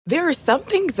There are some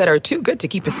things that are too good to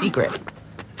keep a secret.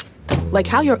 Like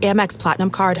how your Amex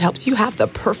Platinum card helps you have the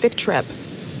perfect trip.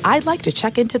 I'd like to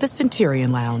check into the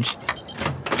Centurion Lounge.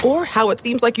 Or how it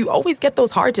seems like you always get those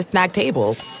hard-to-snag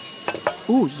tables.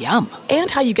 Ooh, yum.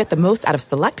 And how you get the most out of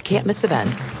select can't-miss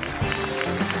events.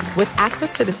 With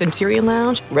access to the Centurion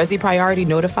Lounge, Resi Priority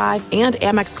Notified, and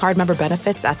Amex card member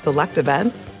benefits at select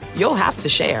events, you'll have to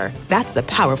share. That's the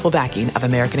powerful backing of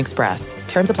American Express.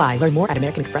 Terms apply. Learn more at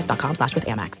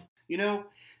americanexpress.com/withAmex. You know,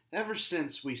 ever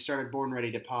since we started Born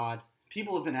Ready to Pod,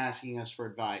 people have been asking us for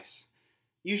advice.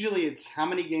 Usually it's how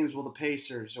many games will the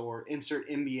Pacers or insert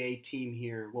NBA team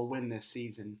here will win this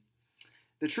season.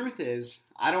 The truth is,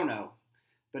 I don't know.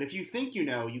 But if you think you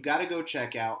know, you got to go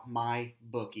check out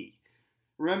MyBookie.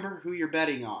 Remember, who you're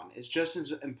betting on is just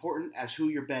as important as who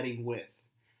you're betting with.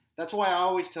 That's why I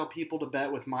always tell people to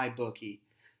bet with MyBookie.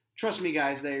 Trust me,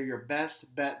 guys, they are your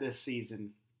best bet this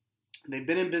season. They've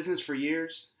been in business for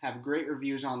years, have great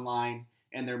reviews online,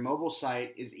 and their mobile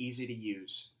site is easy to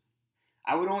use.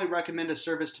 I would only recommend a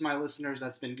service to my listeners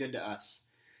that's been good to us.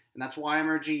 And that's why I'm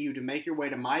urging you to make your way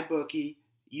to MyBookie.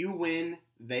 You win,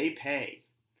 they pay.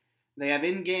 They have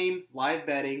in-game live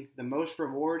betting, the most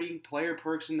rewarding player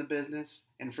perks in the business,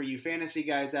 and for you fantasy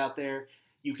guys out there,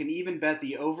 you can even bet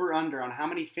the over-under on how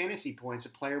many fantasy points a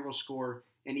player will score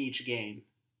in each game.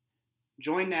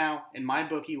 Join now, and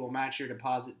MyBookie will match your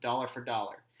deposit dollar for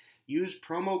dollar. Use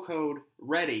promo code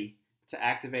READY to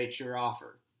activate your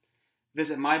offer.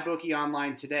 Visit MyBookie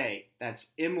online today.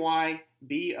 That's MyBookie.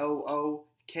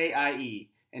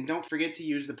 And don't forget to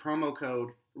use the promo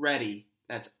code READY.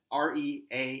 That's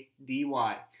READY.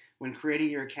 When creating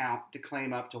your account to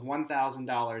claim up to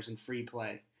 $1,000 in free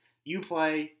play. You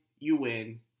play, you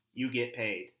win, you get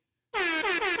paid. Neal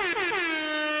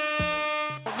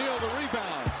the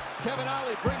rebound. Kevin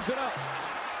Ollie brings it up.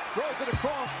 Throws it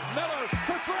across. Miller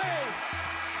for three.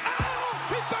 Oh!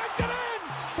 He backed it in!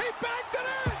 He backed it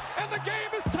in! And the game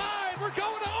is tied. We're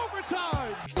going to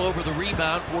overtime. Over the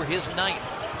rebound for his ninth.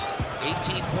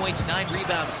 18 points, 9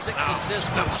 rebounds, 6 assists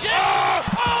for Jay.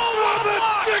 Oh, the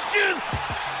chicken!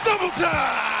 Double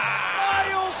time!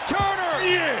 Miles Turner!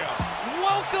 Yeah!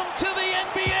 Welcome to the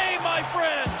NBA, my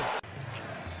friend!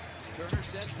 Turner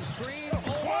sets the screen. Oh,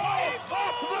 no!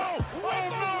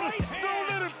 Don't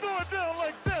let him throw it down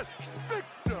like that.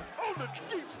 Victor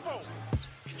Oladipo.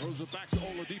 Throws it back to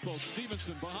Oladipo.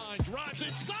 Stevenson behind, drives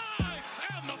inside,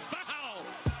 and the foul.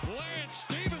 Lance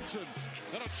Stevenson,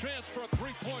 and a chance for a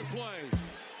three-point play.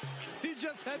 He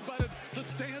just headbutted the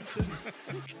Stanton.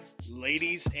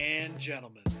 Ladies and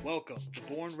gentlemen, welcome to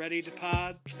Born Ready to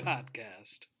Pod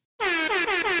podcast.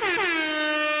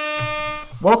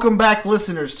 Welcome back,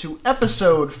 listeners, to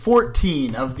episode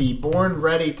 14 of the Born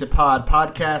Ready to Pod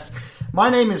podcast. My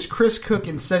name is Chris Cook,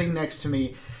 and sitting next to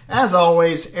me, as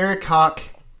always, Eric Hawk,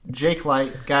 Jake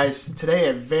Light. Guys, today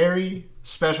a very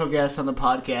special guest on the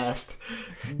podcast,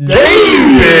 David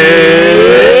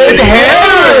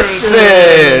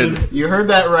Harrison! You heard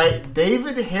that right.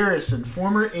 David Harrison,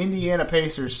 former Indiana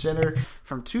Pacers center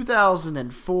from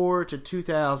 2004 to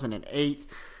 2008.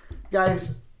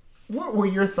 Guys, what were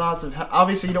your thoughts of,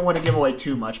 obviously you don't want to give away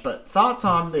too much, but thoughts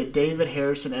on the David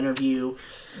Harrison interview?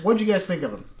 What did you guys think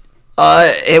of him?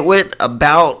 It went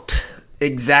about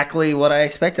exactly what I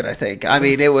expected, I think. I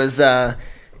mean, it was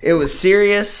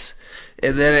serious,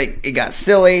 and then it got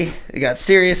silly. It got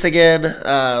serious again.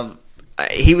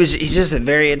 He's just a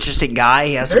very interesting guy.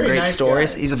 He has some great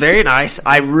stories. He's a very nice.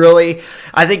 I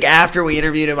think after we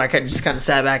interviewed him, I just kind of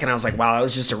sat back and I was like, wow, that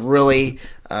was just a really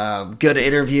good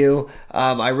interview.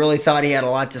 I really thought he had a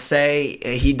lot to say.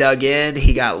 He dug in.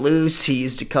 He got loose. He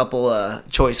used a couple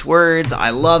choice words.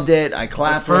 I loved it. I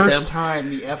clapped with him. The first time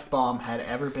the F-bomb had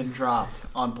ever been dropped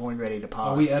on Born Ready to Pod.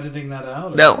 Are we editing that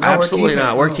out? No, absolutely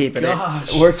not. We're keeping it.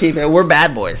 We're keeping it. We're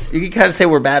bad boys. You can kind of say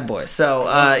we're bad boys. So,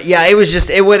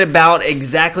 it went about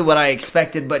exactly what I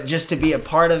expected, but just to be a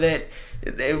part of it,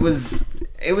 it was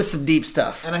some deep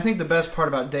stuff. And I think the best part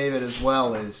about David as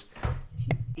well is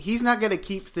he's not going to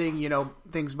keep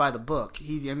things by the book.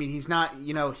 He's not,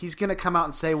 he's going to come out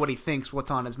and say what he thinks, what's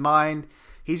on his mind.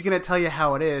 He's going to tell you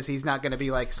how it is. He's not going to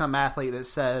be like some athlete that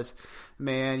says,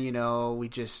 man, we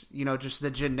just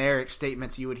the generic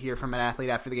statements you would hear from an athlete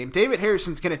after the game. David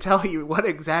Harrison's going to tell you what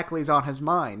exactly is on his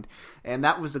mind. And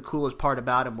that was the coolest part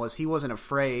about him, was he wasn't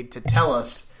afraid to tell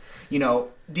us,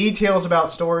 details about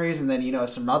stories and then,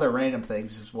 some other random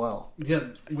things as well. Yeah,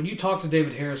 when you talk to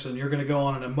David Harrison, you're going to go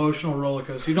on an emotional roller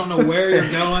coaster. You don't know where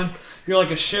you're going. You're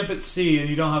like a ship at sea and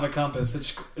you don't have a compass.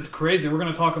 It's crazy. We're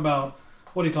going to talk about,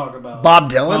 what do you talk about?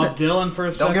 Bob Dylan? Bob Dylan for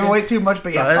a second. Don't give away too much,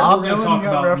 but yeah, Bob Dylan. We're going to talk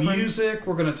about music.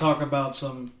 We're going to talk about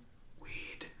some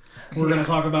weed. We're going to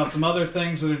talk about some other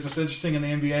things that are just interesting in the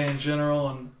NBA in general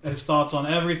and his thoughts on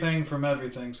everything from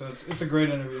everything. So it's a great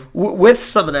interview. With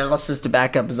some analysis to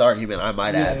back up his argument, I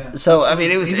might add. Yeah. So, I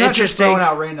mean, it was He's not just interesting. throwing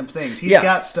out random things. He's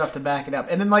got stuff to back it up.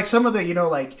 And then, like, some of the,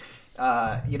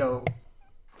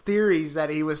 theories that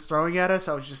he was throwing at us,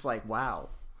 I was just like, wow.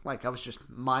 Like,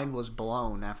 mine was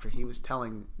blown after he was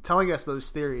telling us those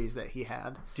theories that he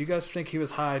had. Do you guys think he was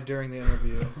high during the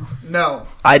interview? No.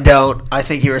 I don't. I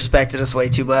think he respected us way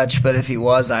too much, but if he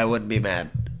was, I wouldn't be mad.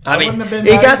 I mean, wouldn't have been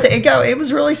mad it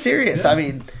was really serious. Yeah. I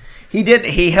mean,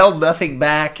 he held nothing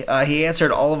back. He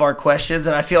answered all of our questions,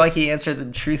 and I feel like he answered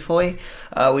them truthfully.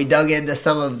 We dug into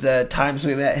some of the times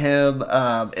we met him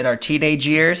in our teenage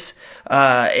years.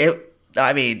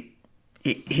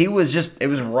 He was just, it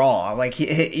was raw. Like,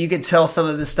 you could tell some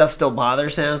of this stuff still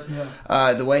bothers him.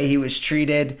 Yeah. The way he was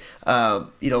treated,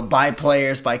 by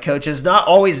players, by coaches, not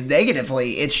always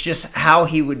negatively. It's just how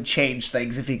he would change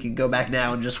things if he could go back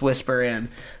now and just whisper in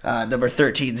number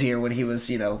 13's ear when he was,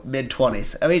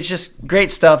 mid-20s. I mean, it's just great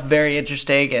stuff, very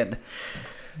interesting. And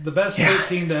the best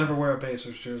 18 to ever wear a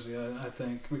Pacers jersey, I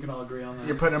think. We can all agree on that.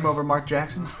 You're putting him over Mark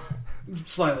Jackson?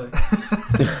 Slightly.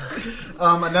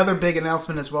 Another big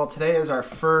announcement as well. Today is our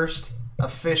first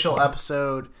official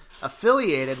episode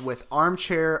affiliated with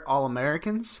Armchair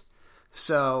All-Americans.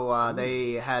 So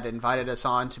they had invited us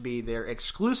on to be their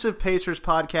exclusive Pacers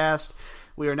podcast.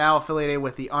 We are now affiliated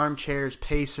with the Armchair's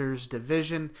Pacers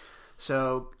division.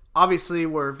 So obviously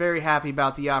we're very happy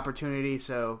about the opportunity.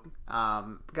 So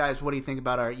guys, what do you think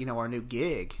about our new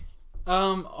gig?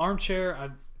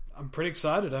 Armchair, I'm pretty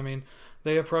excited. I mean,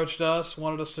 they approached us,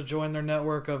 wanted us to join their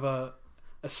network of a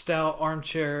stout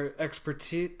armchair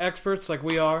experts like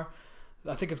we are.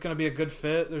 I think it's going to be a good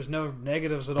fit. There's no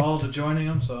negatives at all to joining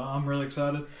them, so I'm really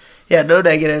excited. Yeah, no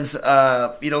negatives.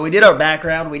 We did our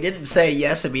background. We didn't say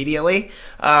yes immediately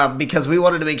because we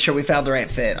wanted to make sure we found the right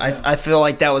fit. Yeah. I feel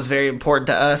like that was very important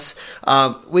to us.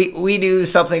 We knew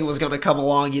something was going to come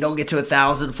along. You don't get to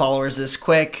 1,000 followers this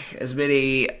quick, as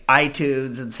many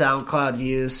iTunes and SoundCloud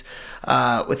views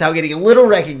without getting a little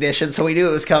recognition, so we knew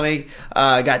it was coming.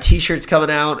 Got T-shirts coming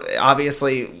out.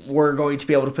 Obviously, we're going to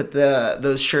be able to put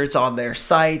those shirts on their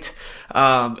site.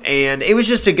 And it was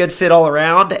just a good fit all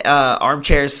around.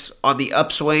 Armchair's on the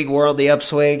upswing. We're on the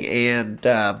upswing. And,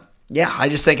 I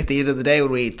just think at the end of the day,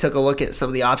 when we took a look at some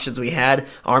of the options we had,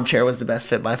 Armchair was the best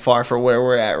fit by far for where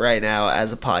we're at right now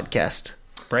as a podcast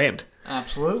brand.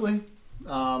 Absolutely.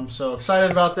 So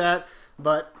excited about that.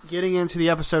 But getting into the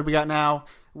episode we got now,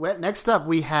 next up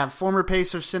we have former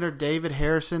Pacers center David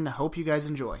Harrison. Hope you guys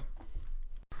enjoy.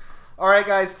 All right,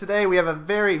 guys, today we have a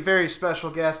very, very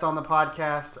special guest on the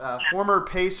podcast, former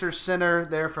Pacers center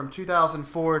there from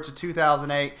 2004 to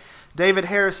 2008. David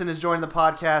Harrison is joining the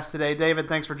podcast today. David,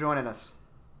 thanks for joining us.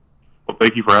 Well,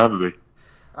 thank you for having me.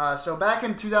 So back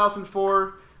in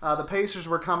 2004, the Pacers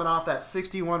were coming off that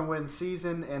 61-win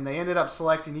season, and they ended up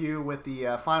selecting you with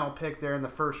the final pick there in the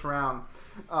first round.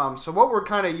 So what were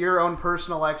kind of your own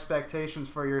personal expectations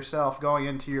for yourself going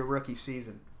into your rookie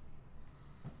season?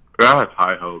 I had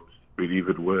high hopes.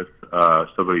 Even with so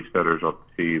many centers on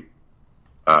the team,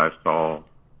 I saw,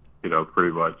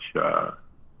 pretty much an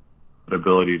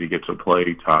ability to get some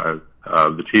playing time.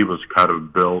 The team was kind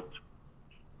of built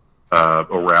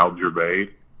around Jermaine.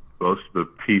 Most of the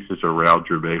pieces around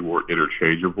Jermaine were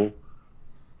interchangeable,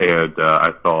 and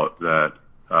I thought that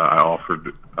I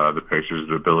offered the Pacers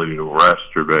the ability to rest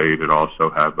Jermaine and also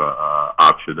have an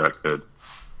option that could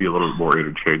be a little bit more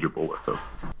interchangeable with him.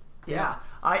 Yeah.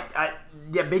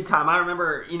 Yeah, big time. I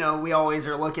remember, we always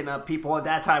are looking up people. At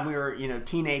that time, we were,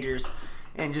 teenagers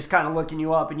and just kind of looking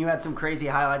you up. And you had some crazy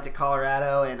highlights at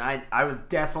Colorado. And I was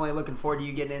definitely looking forward to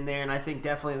you getting in there. And I think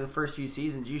definitely the first few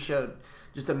seasons, you showed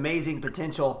just amazing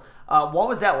potential. What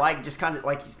was that like? Just kind of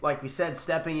like we said,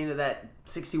 stepping into that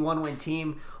 61-win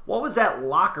team. What was that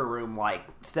locker room like,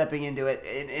 stepping into it?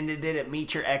 And did it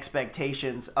meet your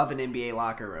expectations of an NBA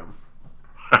locker room?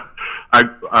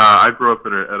 I grew up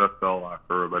in an NFL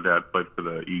locker room. My dad played for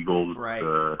the Eagles, right.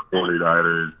 The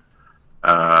 49ers.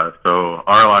 So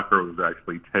our locker room was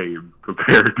actually tame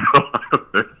compared to a lot of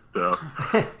this stuff.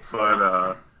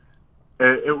 But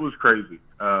it was crazy.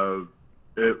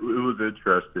 It was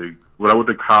interesting. When I went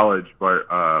to college,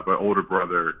 my older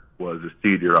brother was a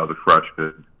senior, I was a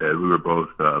freshman, and we were both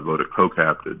voted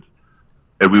co-captains.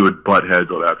 And we would butt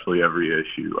heads on absolutely every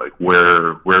issue, like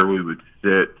where we would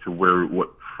sit, to what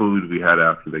food we had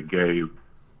after the game.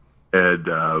 And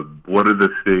one of the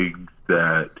things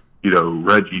that,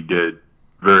 Reggie did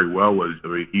very well was,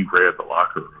 he ran the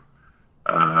locker room.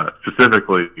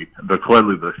 Specifically, the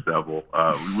cleanliness level.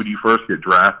 When you first get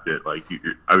drafted,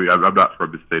 I'm not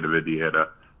from the state of Indiana.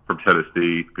 from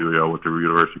Tennessee, went to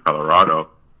University of Colorado.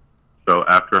 So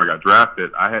after I got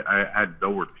drafted, I had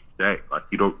nowhere to stay. Like,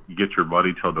 you get your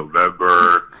money till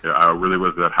November. I really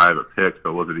wasn't that high of a pick, so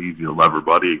it wasn't easy to lever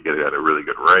money and get it at a really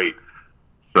good rate.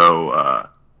 So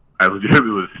I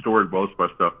legitimately was storing most of my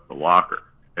stuff in the locker.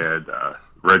 And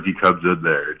Reggie comes in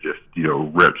there and just,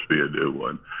 rips me a new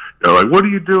one. Like, what are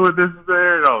you doing? This is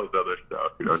there, and all this other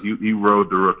stuff. He rode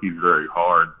the rookies very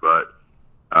hard, but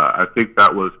I think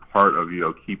that was part of,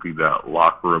 keeping that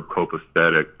locker room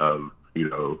copacetic of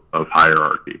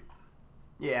hierarchy.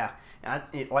 Yeah,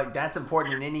 that's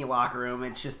important in any locker room.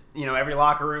 It's just, every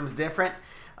locker room's different.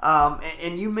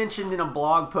 And you mentioned in a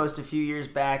blog post a few years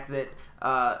back that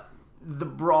the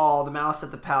brawl, the Malice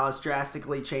at the Palace,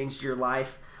 drastically changed your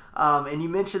life. And you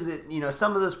mentioned that,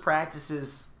 some of those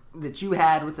practices that you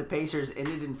had with the Pacers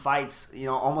ended in fights,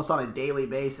 almost on a daily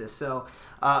basis. So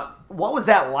what was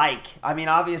that like? I mean,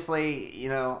 obviously,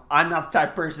 I'm not the type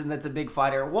of person that's a big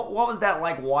fighter. What was that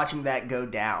like watching that go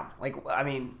down? Like, I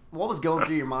mean, what was going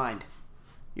through your mind?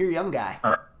 You're a young guy.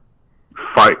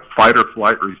 Fight or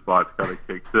flight response kind of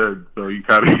kicks in. So you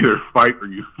kind of either fight or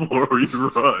you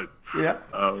run. Yeah.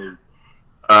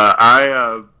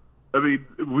 I mean,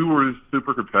 we were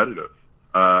super competitive.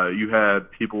 You had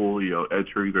people,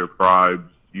 entering their primes.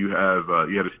 You had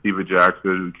a Steven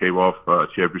Jackson who came off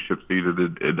championship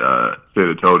season in San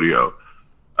Antonio.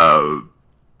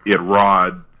 You had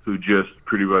Rod, who just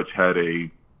pretty much had a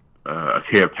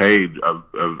campaign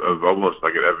of almost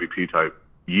like an MVP type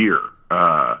year.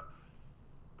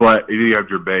 But you have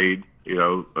Jermaine,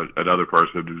 another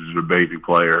person who's an amazing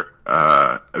player.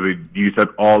 I mean, you had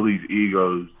all these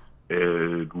egos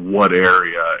in one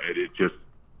area, and it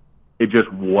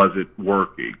just wasn't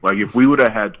working. Like, if we would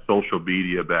have had social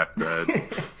media back then,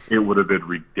 it would have been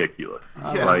ridiculous.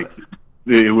 Yeah. Like,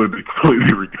 it would have been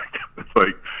completely ridiculous.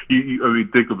 Like, I mean,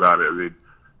 think about it. I mean,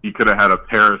 you could have had a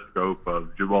periscope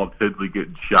of Jamal Tinsley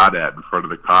getting shot at in front of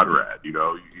the Conrad.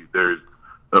 There's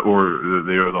the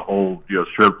whole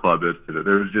strip club incident.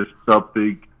 There was just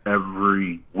something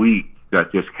every week that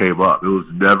just came up. It was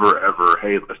never ever,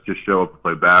 hey, let's just show up and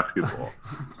play basketball.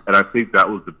 And I think that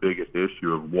was the biggest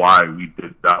issue of why we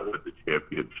did not win the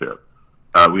championship.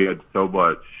 We had so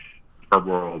much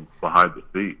turmoil behind the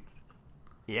scenes.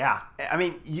 Yeah, I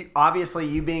mean,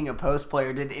 you being a post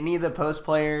player, did any of the post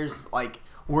players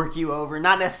work you over?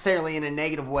 Not necessarily in a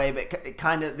negative way, but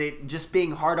kind of they just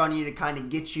being hard on you to kind of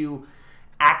get you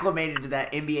acclimated to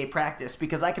that NBA practice,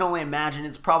 because I can only imagine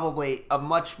it's probably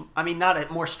not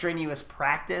a more strenuous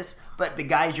practice, but the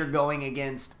guys you're going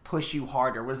against push you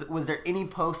harder. Was there any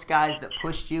post guys that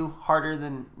pushed you harder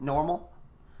than normal?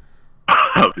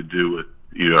 To do with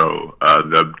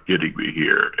them getting me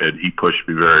here, and he pushed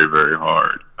me very, very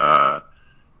hard.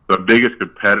 The biggest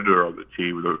competitor on the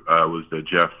team was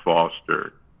Jeff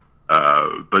Foster,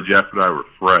 but Jeff and I were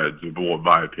friends, in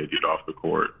my opinion, off the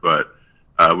court, but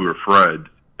we were friends,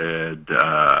 and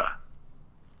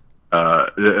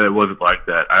it wasn't like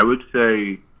that. I would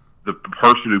say the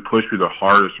person who pushed me the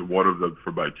hardest, or one of them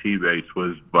from my teammates,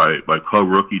 was my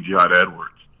co-rookie, John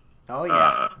Edwards. Oh,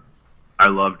 yeah. I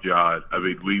love John. I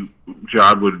mean, we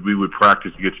would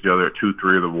practice against each other at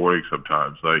 2-3 in the morning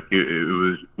sometimes. Like, it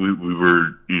was, we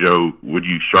were, when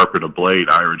you sharpen a blade,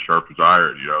 iron sharpens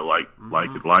iron, like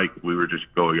we were just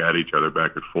going at each other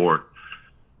back and forth.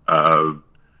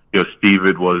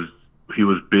 Steven was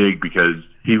big because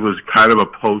he was kind of a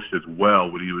post as well.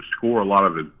 When he would score a lot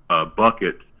of his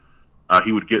buckets,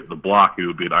 he would get in the block. It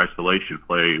would be an isolation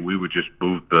play. We would just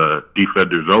move the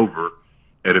defenders over,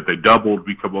 and if they doubled,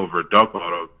 we'd come over and dunk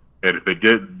on them. And if they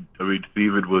didn't, I mean,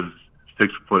 Steven was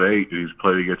 6'8", and he was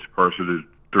playing against a person who's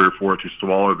 3 or 4 inches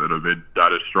smaller than him and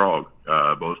not as strong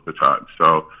most of the time.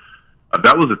 So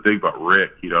that was the thing about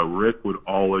Rick. Rick would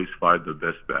always find the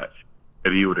mismatch,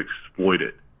 and he would exploit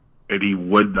it. And he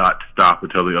would not stop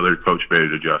until the other coach made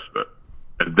an adjustment,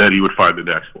 and then he would find the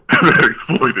next one and then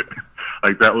exploit it.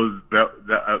 Like, that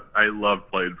I love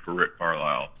playing for Rick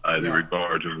Carlisle in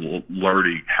regards of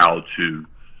learning how to,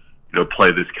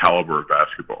 play this caliber of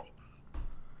basketball.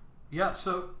 Yeah.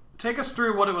 So take us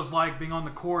through what it was like being on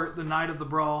the court the night of the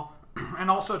brawl, and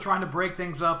also trying to break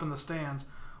things up in the stands.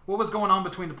 What was going on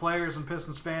between the players and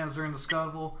Pistons fans during the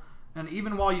scuffle? And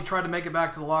even while you tried to make it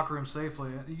back to the locker room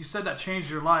safely, you said that changed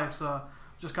your life. So,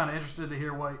 just kind of interested to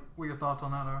hear what your thoughts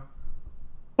on that are.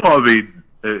 Well, I mean,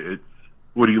 it's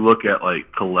when you look at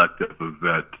collective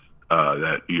events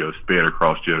that span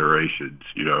across generations.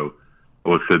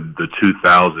 Within the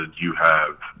 2000s, you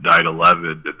have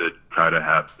 9/11, and then kind of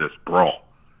have this brawl.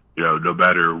 No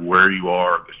matter where you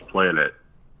are on this planet,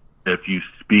 if you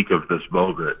speak of this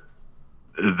moment,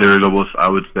 there's almost, I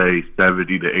would say,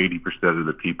 70 to 80% of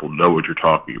the people know what you're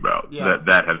talking about. Yeah.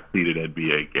 That have seen an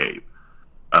NBA game.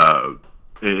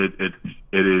 It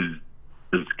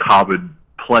is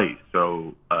commonplace.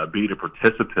 So being a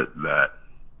participant in that,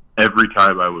 every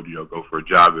time I would go for a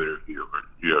job interview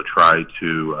or try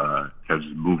to kind of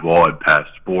just move on past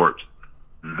sports,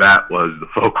 that was the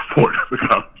focal point of the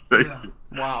conversation.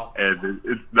 Yeah. Wow. And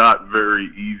it's not very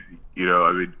easy,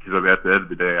 because at the end of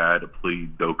the day, I had to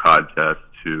plead no contest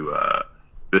to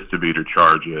misdemeanor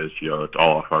charges. It's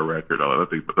all off our record, all that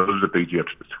thing. But those are the things you have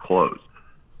to disclose.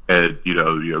 And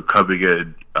coming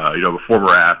in, a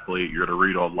former athlete, you're going to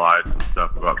read online some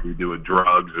stuff about me doing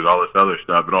drugs and all this other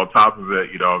stuff. And on top of it,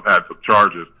 I've had some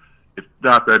charges. It's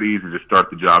not that easy to start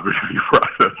the job interview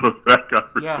process with that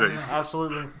conversation. Yeah,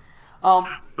 absolutely.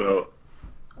 So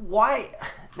why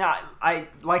now?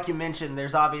 Like you mentioned,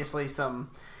 there's obviously some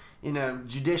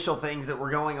judicial things that were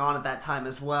going on at that time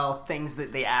as well, things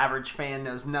that the average fan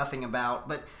knows nothing about.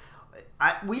 But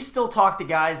we still talk to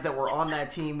guys that were on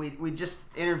that team. We just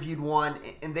interviewed one,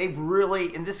 and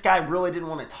this guy really didn't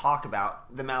want to talk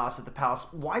about the Malice at the Palace.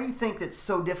 Why do you think that's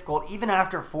so difficult, even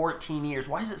after 14 years?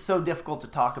 Why is it so difficult to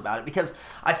talk about it? Because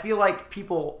I feel like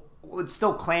people would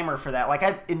still clamor for that. Like,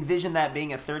 I envision that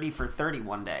being a 30 for 30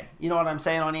 one day. You know what I'm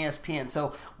saying, on ESPN.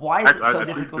 So why is it so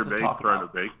difficult to talk about? I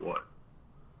think Jermaine's trying to make one.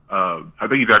 I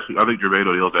think Jermaine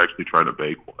O'Neal's actually trying to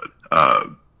make one.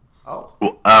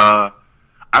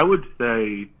 I would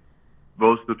say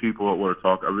most of the people that want to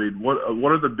talk.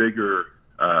 One of the bigger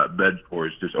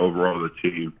mentors just overall on the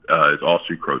team is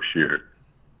Austin Crocier,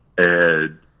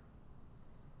 and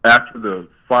after the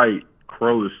fight,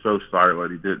 Crow was so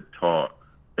silent he didn't talk.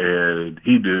 And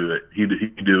he knew it. He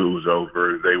knew it was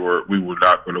over. We were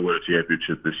not going to win a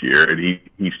championship this year. And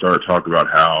he started talking about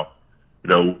how,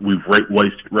 we've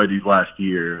wasted Reggie's last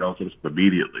year, and also just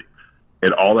immediately.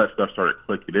 And all that stuff started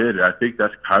clicking in. And I think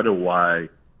that's kind of why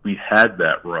we had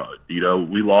that run.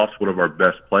 We lost one of our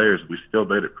best players. We still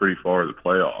made it pretty far in the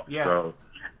playoffs. Yeah. So,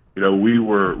 we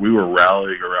were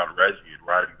rallying around Reggie and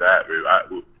riding that.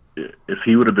 If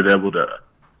he would have been able to.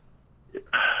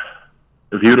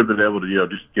 If he would have been able to,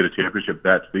 just get a championship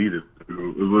that season, it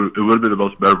would have been the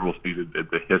most memorable season in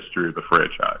the history of the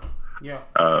franchise. Yeah.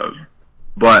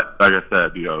 But like I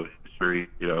said, history,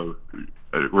 we're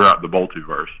out in the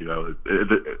multiverse.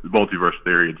 The multiverse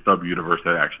theory in some universe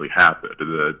that actually happened,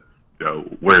 and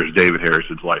then where's David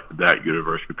Harrison's life in that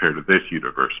universe compared to this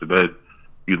universe? And then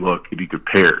you look and you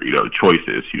compare,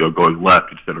 choices, going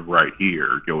left instead of right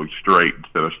here, going straight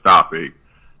instead of stopping.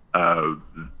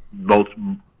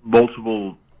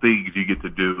 Multiple things you get to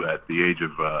do at the age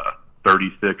of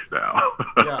 36 now.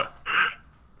 Yeah.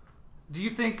 Do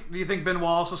you think Ben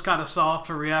Wallace was kind of soft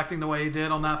for reacting the way he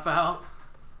did on that foul?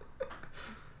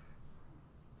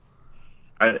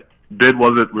 Ben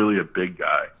wasn't really a big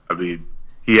guy.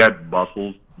 He had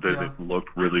muscles that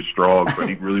looked really strong, but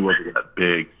he really wasn't that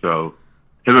big. So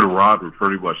him and Rod were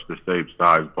pretty much the same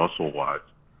size muscle-wise.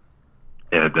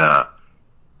 And,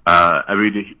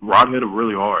 Rod hit him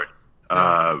really hard.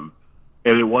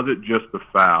 And it wasn't just the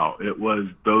foul. It was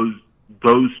those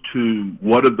two.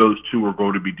 One of those two were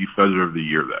going to be Defender of the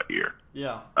Year that year.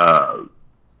 Yeah.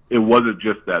 It wasn't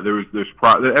just that. This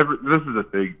is the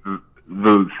thing.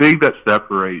 The thing that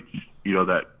separates,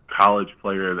 that college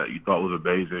player that you thought was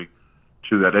amazing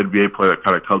to that NBA player that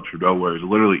kind of comes from nowhere is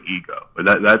literally ego. And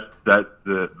that's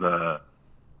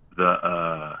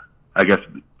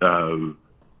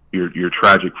your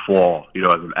tragic flaw,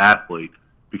 as an athlete.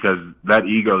 Because that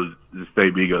ego is the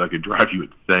same ego that can drive you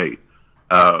insane.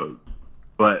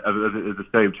 But at the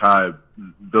same time,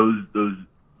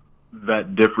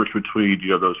 that difference between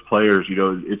those players,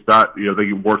 it's not they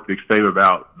can work the same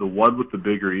amount. The one with the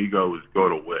bigger ego is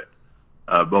going to win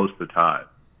most of the time,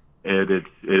 and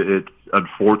it's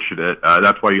unfortunate.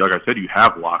 That's why, like I said, you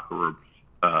have locker room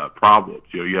problems.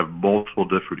 You have multiple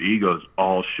different egos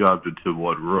all shoved into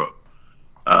one room.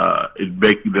 And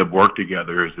making them work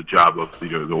together is the job of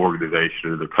the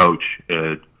organization and the coach.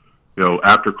 And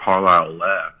after Carlisle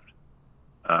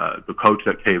left, the coach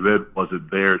that came in wasn't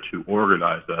there to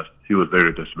organize us; he was there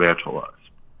to dismantle us.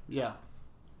 Yeah,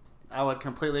 I would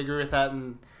completely agree with that.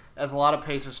 And as a lot of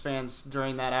Pacers fans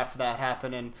after that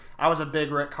happened, and I was a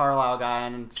big Rick Carlisle guy,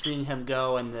 and seeing him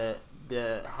go and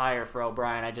the hire for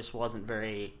O'Brien, I just wasn't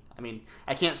very.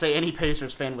 I can't say any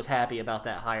Pacers fan was happy about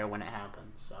that hire when it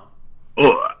happened. So.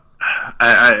 Well,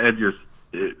 the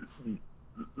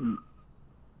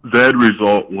end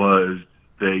result was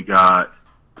they got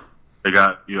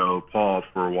Paul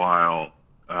for a while.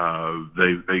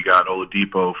 They got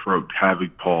Oladipo from having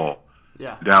Paul.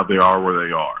 Yeah. Now they are where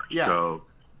they are. Yeah. So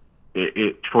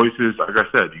choices, like I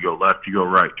said, you go left, you go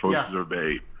right. Choices are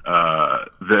made.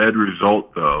 The end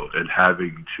result, though, and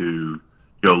having to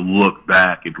look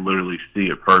back and literally see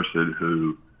a person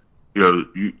who,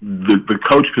 the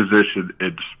coach position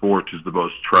in sports is the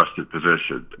most trusted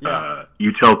position. Yeah.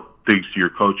 You tell things to your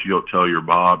coach, you don't tell your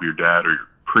mom, your dad, or your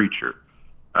preacher.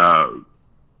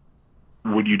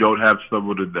 When you don't have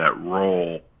someone in that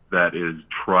role that is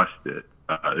trusted,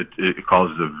 it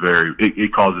causes a very big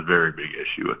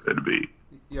issue with NB.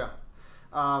 Yeah.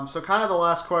 So kind of the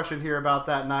last question here about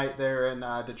that night there in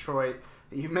Detroit.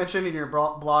 You mentioned in your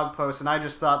blog post, and I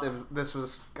just thought that this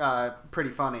was pretty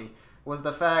funny, was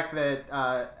the fact that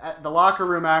at the locker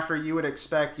room after, you would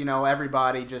expect,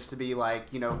 everybody just to be like,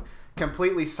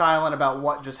 completely silent about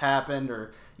what just happened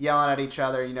or yelling at each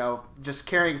other, just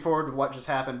carrying forward with what just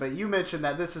happened. But you mentioned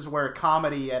that this is where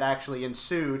comedy had actually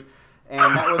ensued,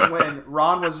 and that was when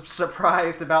Ron was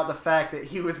surprised about the fact that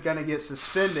he was going to get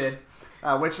suspended,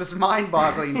 which is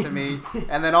mind-boggling to me.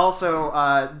 And then also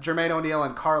Jermaine O'Neal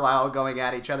and Carlisle going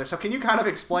at each other. So can you kind of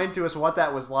explain to us what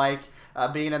that was like,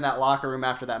 being in that locker room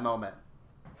after that moment?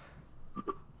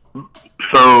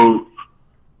 So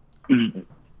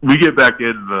we get back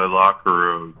in the locker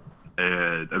room,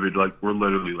 and we're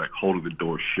literally holding the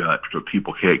door shut so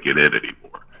people can't get in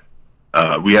anymore.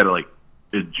 We had to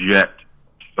eject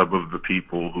some of the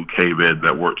people who came in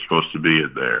that weren't supposed to be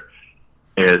in there.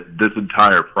 And this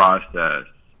entire process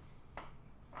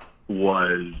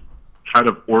was kind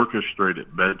of orchestrated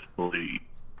mentally,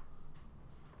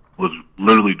 was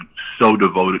literally so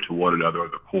devoted to one another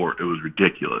on the court. It was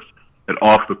ridiculous. And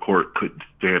off the court, couldn't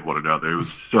stand one another. It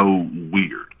was so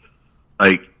weird.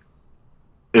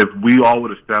 If we all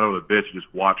would have sat on the bench and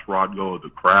just watched Ron go in the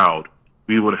crowd,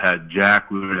 we would have had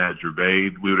Jack, we would have had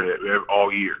Jermaine, we would have had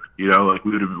all year. We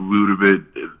would have been.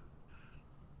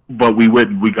 But we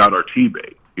went. We got our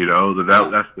teammate.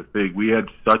 That's the thing. We had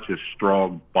such a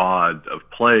strong bond of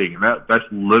playing, and that's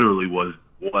literally was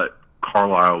what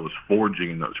Carlisle was forging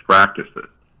in those practices.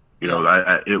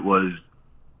 It was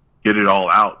get it all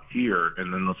out here,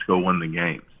 and then let's go win the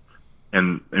games.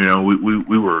 And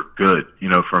we were good.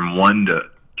 From 1 to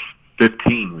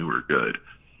 15, we were good.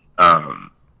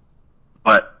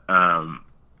 But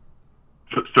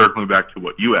circling back to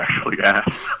what you actually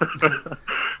asked,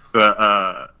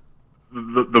 the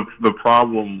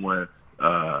problem with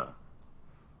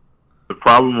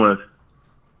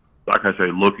like I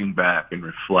say, looking back and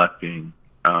reflecting,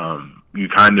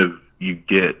 you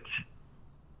get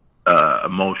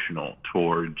emotional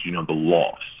towards the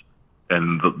loss,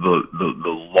 and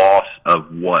the loss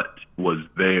of what was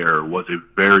there was a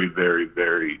very, very,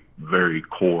 very, very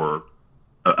core,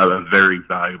 a very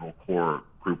valuable core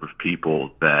group of people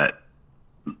that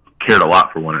cared a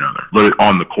lot for one another, literally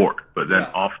on the court. But then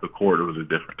off the court, it was a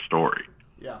different story.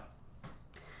 Yeah.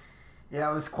 Yeah,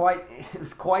 it was quite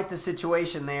the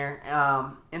situation there.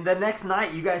 And the next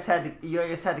night, you guys had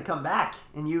to come back,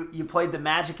 and you played the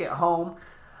Magic at home.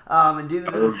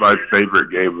 That was my favorite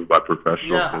game of my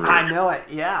professional career. I know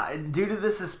it. Yeah, due to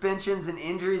the suspensions and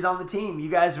injuries on the team, you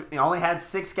guys only had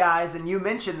 6 guys, and you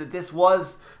mentioned that this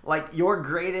was your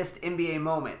greatest NBA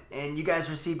moment, and you guys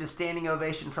received a standing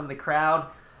ovation from the crowd.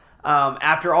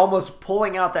 After almost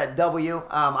pulling out that W,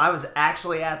 I was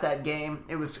actually at that game.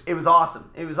 It was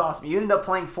awesome. It was awesome. You ended up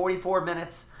playing 44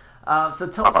 minutes. So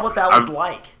tell us what that was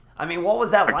like. What was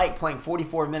that like, playing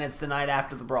 44 minutes the night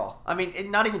after the brawl?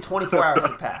 Not even 24 hours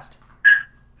had passed.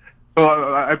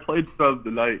 Well, I played some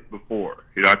the night before.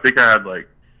 I think I had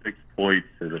 6 points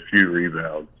and a few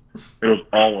rebounds. It was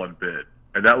all on Ben,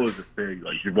 and that was the thing.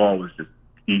 Jamal was just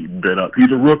eating Ben up.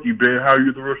 He's a rookie, Ben. How are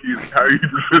you the rookie? How are you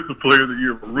the defensive player of the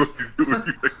year? A rookie doing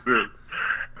like this.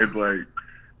 And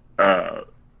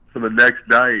so the next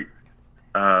night,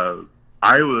 I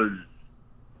was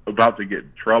about to get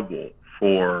in trouble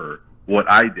for what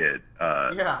I did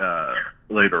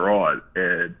later on,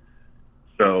 and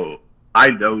so I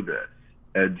know this,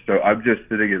 and so I'm just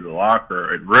sitting in the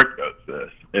locker, and Rick knows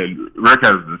this, and Rick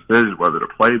has a decision whether to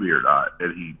play me or not,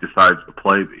 and he decides to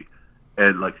play me.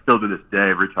 And still to this day,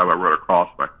 every time I run across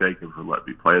him, I thank him for letting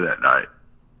me play that night.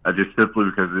 Just simply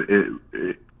because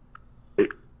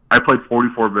I played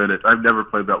 44 minutes. I've never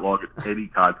played that long in any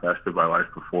contest in my life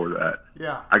before that.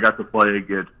 Yeah. I got to play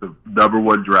against the number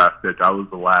 1 draft pick. I was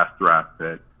the last draft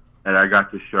pick, and I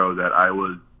got to show that I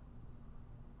was,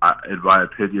 in my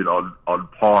opinion, on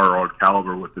par, on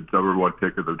caliber with the number 1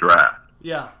 pick of the draft.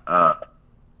 Yeah.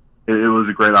 It was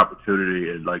a great opportunity,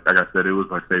 and like I said, it was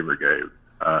my favorite game.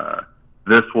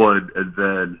 This one, and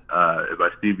then in my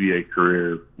CBA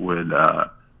career, when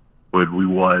we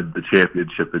won the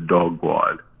championship in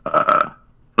Dongguan,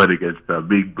 played against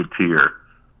Ming Batir,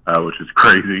 which is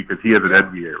crazy because he has an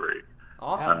NBA ring.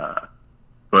 Awesome.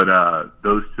 But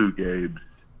those 2 games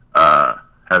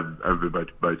have been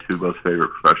my 2 most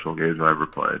favorite professional games I ever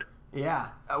played. Yeah.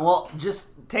 Well,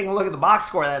 just taking a look at the box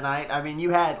score that night, I mean,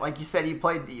 you had, like you said, you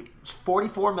played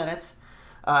 44 minutes,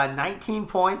 19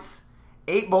 points,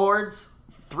 8 boards,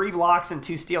 3 blocks, and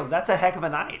 2 steals. That's a heck of a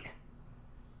night.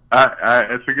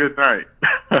 It's a good night.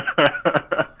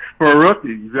 For a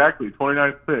rookie, exactly.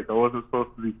 29th pick. I wasn't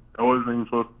even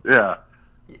supposed to. Yeah.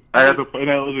 I got to play.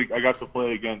 I got to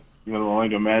play against the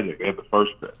Orlando Magic. They had the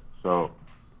first pick. So,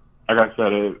 like I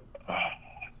said,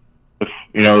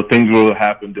 things will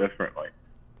happen differently.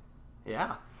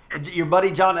 Yeah. And your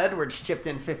buddy John Edwards chipped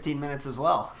in 15 minutes as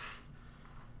well.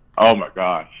 Oh my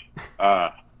gosh.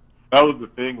 That was the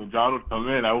thing. When John would come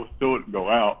in, I still wouldn't go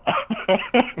out.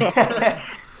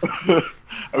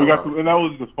 And that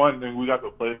was the fun thing. We got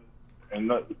to play, and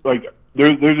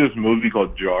there's this movie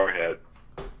called Jarhead,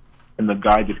 and the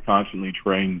guy just constantly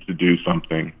trains to do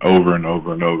something over and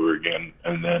over and over again,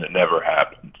 and then it never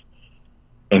happens.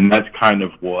 And that's kind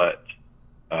of what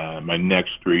my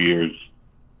next 3 years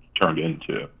turned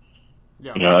into.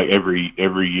 Yeah. Every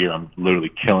year I'm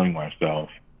literally killing myself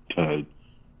to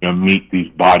meet these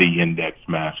body index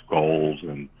mass goals,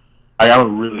 and I'm a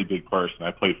really big person.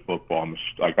 I play football.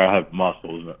 I have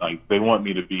muscles. Like, they want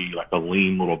me to be like a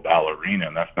lean little ballerina,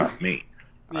 and that's not me.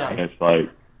 Yeah. And it's but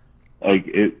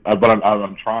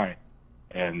I'm trying,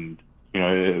 and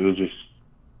it was just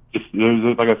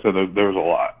like I said, there was a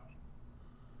lot.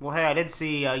 Well, hey, I did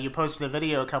see you posted a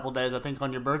video a couple days. I think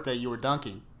on your birthday you were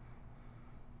dunking.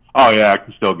 Oh yeah, I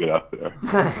can still get up there.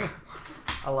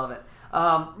 I love it.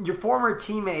 Your former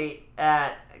teammate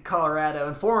at Colorado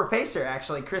and former Pacer,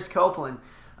 actually, Chris Copeland,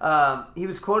 he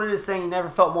was quoted as saying he never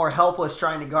felt more helpless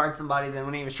trying to guard somebody than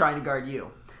when he was trying to guard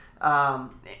you. And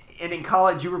in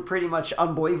college, you were pretty much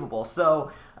unbelievable.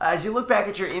 So as you look back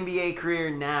at your NBA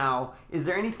career now, is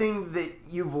there anything that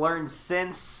you've learned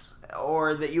since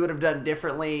or that you would have done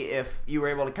differently if you were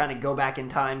able to kind of go back in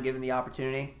time given the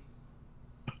opportunity?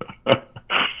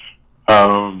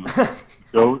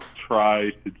 Don't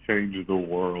try to change the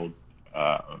world.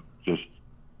 Just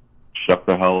shut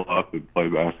the hell up and play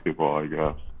basketball, I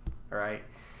guess. All right.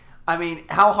 I mean,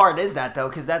 how hard is that, though?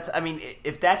 Because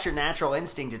if that's your natural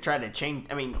instinct to try to change,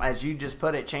 as you just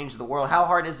put it, change the world, how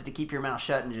hard is it to keep your mouth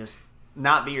shut and just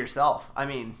not be yourself? I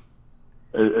mean,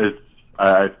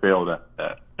 I failed at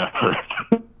that.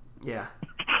 Yeah.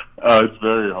 It's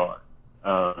very hard.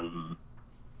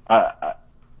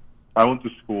 I went to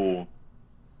school.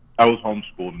 I was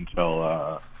homeschooled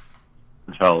until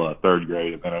 3rd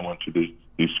grade, and then I went to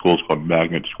these schools called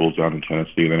magnet schools down in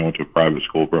Tennessee, and then I went to a private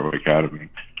school, Broadway Academy.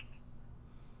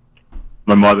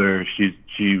 My mother, she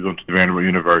went to Vanderbilt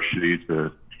University,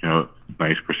 to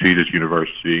nice prestigious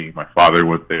university. My father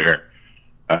went there,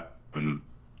 and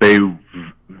they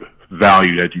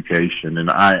valued education,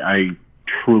 and I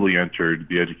truly entered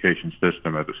the education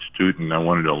system as a student. I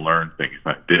wanted to learn things,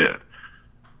 and I did.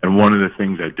 And one of the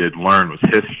things I did learn was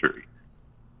history.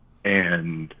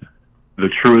 And the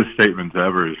truest statements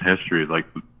ever is history is like,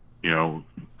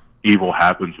 evil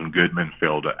happens when good men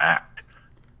fail to act.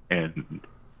 And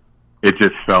it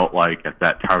just felt like at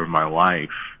that time of my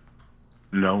life,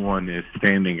 no one is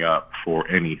standing up for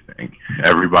anything.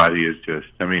 Everybody is just,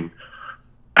 we're in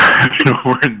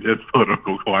this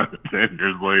political climate 10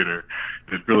 years later.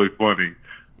 It's really funny.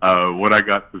 What I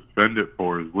got suspended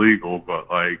for is legal, but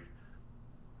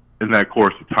in that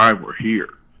course of time, we're here.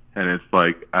 And it's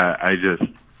like,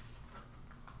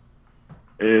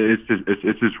 it's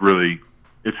just really,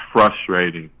 it's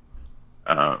frustrating.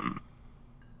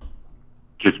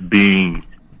 Just being,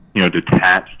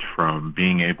 detached from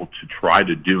being able to try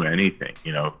to do anything,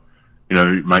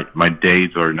 my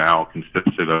days are now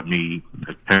consisted of me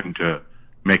attempting to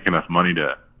make enough money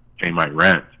to pay my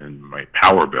rent and my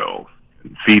power bill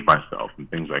and feed myself and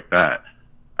things like that.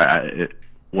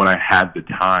 When I had the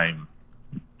time,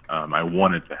 I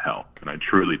wanted to help, and I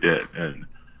truly did. And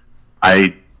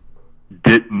I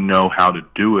didn't know how to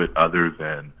do it other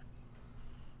than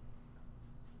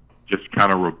just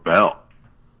kind of rebel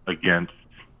against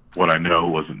what I know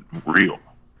wasn't real.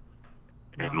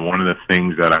 And one of the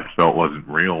things that I felt wasn't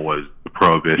real was the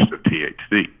prohibition of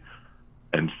THC.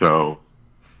 And so,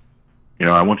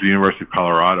 I went to the University of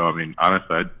Colorado.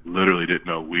 Honestly, I literally didn't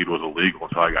know weed was illegal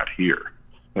until I got here.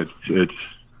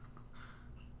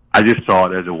 I just saw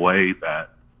it as a way that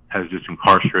has just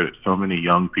incarcerated so many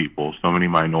young people, so many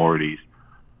minorities,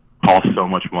 cost so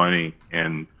much money.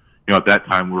 And, at that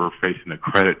time we were facing a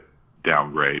credit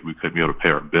downgrade. We couldn't be able to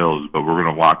pay our bills, but we're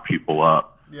going to lock people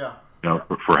up, Yeah.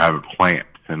 For having plants.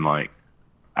 And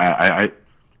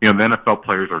the NFL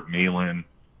players are kneeling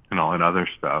and all that other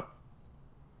stuff.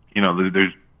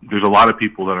 There's a lot of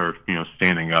people that are,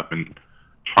 standing up and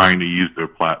trying to use their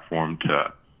platform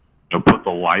to, put the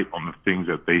light on the things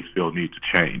that they feel need to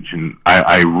change. And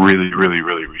I really, really,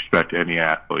 really respect any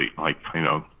athlete like,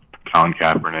 Colin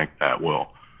Kaepernick that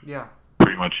will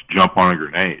pretty much jump on a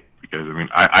grenade. Because,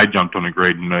 I jumped on a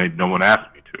grenade and no one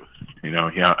asked me to.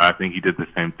 I think he did the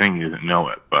same thing. He didn't know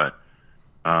it. But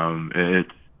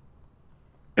it's,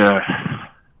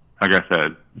 like I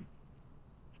said,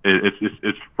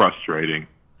 it's frustrating,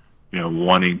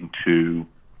 wanting to,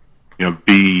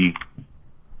 be.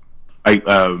 I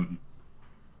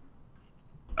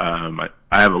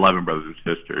have 11 brothers and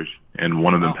sisters, and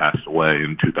one of them passed away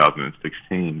in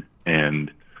 2016.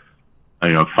 And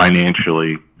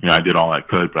financially, I did all I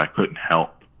could, but I couldn't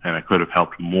help, and I could have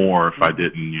helped more if I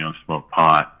didn't, smoke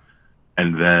pot.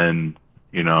 And then,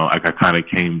 I kind of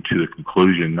came to the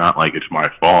conclusion, not like it's my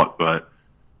fault, but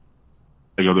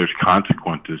there's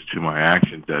consequences to my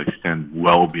actions that extend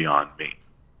well beyond me.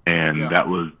 And that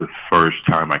was the first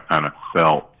time I kind of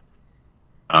felt,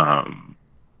 a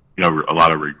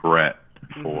lot of regret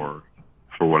for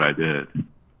what I did.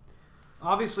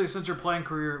 Obviously, since your playing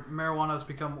career, marijuana has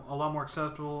become a lot more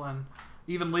acceptable and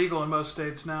even legal in most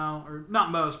states now, or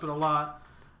not most, but a lot.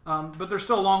 But there's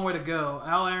still a long way to go.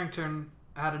 Al Arrington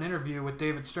had an interview with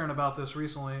David Stern about this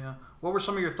recently. What were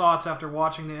some of your thoughts after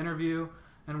watching the interview,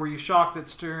 and were you shocked that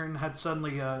Stern had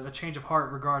suddenly a change of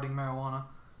heart regarding marijuana?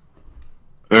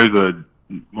 There's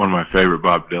one of my favorite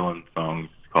Bob Dylan songs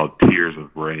called "Tears of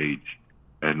Rage,"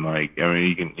 and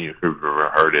you can if you've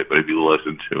ever heard it, but if you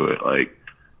listen to it,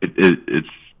 it's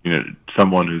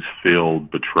someone who's feel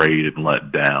betrayed and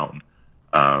let down.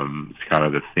 It's kind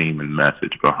of the theme and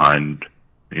message behind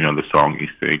the song he's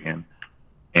singing,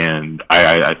 and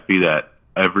I see that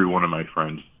every one of my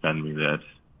friends send me that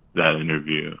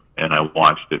interview, and I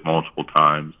watched it multiple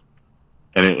times,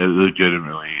 and it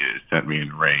legitimately sent me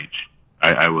in rage.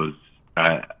 I was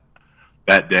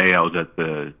that day. I was at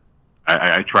the.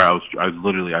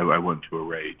 I went to a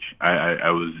rage.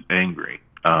 I was angry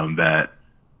that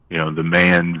the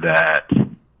man that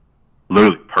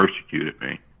literally persecuted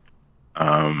me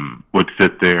would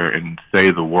sit there and say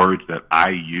the words that I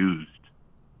used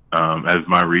as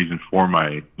my reason for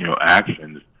my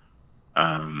actions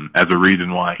as a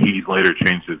reason why he later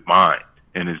changed his mind.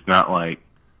 And it's not like.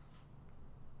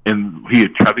 And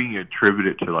I think he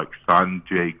attributed it to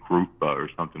Sanjay Gupta or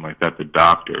something like that, the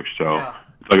doctor. So,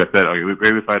 like I said,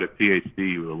 maybe if I had a PhD,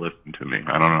 he would have listened to me.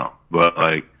 I don't know, but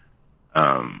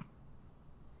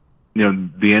the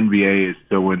NBA is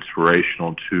so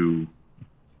inspirational to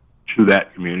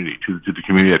that community, to the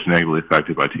community that's negatively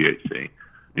affected by THC.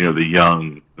 The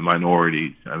young, the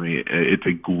minorities. It's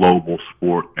a global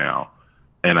sport now,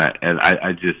 and I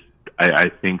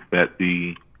think that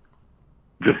the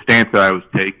stance that I was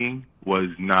taking was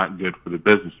not good for the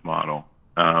business model.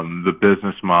 The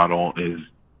business model is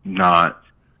not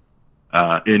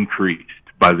increased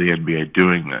by the NBA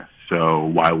doing this, so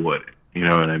why would it? You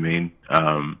know what I mean?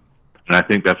 And I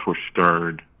think that's where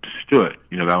Stern stood.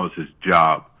 That was his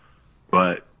job.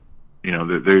 But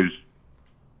there's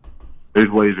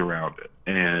ways around it,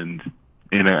 and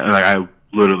I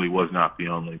literally was not the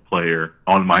only player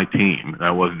on my team.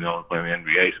 I wasn't the only player in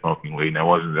the NBA smoking weed, and I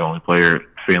wasn't the only player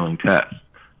failing tests.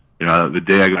 The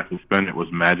day I got suspended was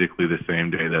magically the same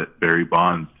day that Barry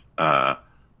Bonds got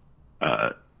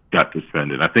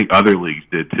suspended. I think other leagues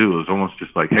did too. It was almost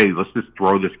just like, hey, let's just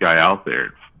throw this guy out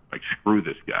there. Screw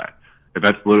this guy. And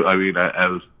that's literally, I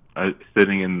was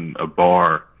sitting in a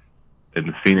bar in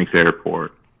the Phoenix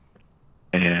airport,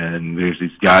 and there's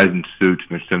these guys in suits,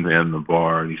 and they're sitting there in the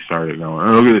bar, and he started going,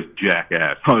 oh, look at this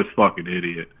jackass, oh, this fucking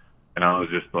idiot. And I was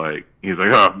just like, he's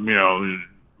like, oh,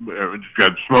 just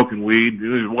got smoking weed,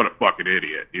 what a fucking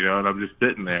idiot, and I'm just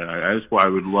sitting there, and that's why I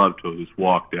would love to just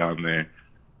walk down there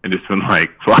and just been like,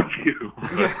 fuck you.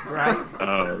 Right.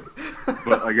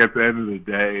 But at the end of the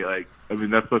day,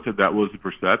 that's what that was the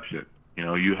perception.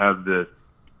 You have this,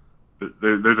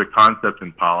 there's a concept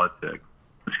in politics.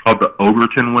 It's called the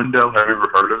Overton window. Have you ever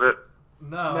heard of it?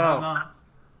 No.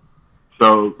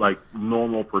 So,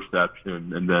 normal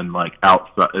perception, and then,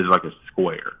 outside is a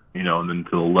square, and then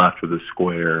to the left of the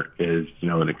square is,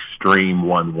 an extreme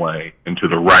one way, and to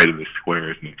the right of the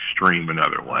square is an extreme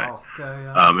another way. Oh, okay,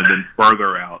 yeah. And then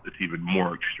further out, it's even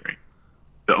more extreme.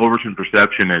 The Overton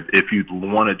perception is if you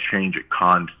want to change a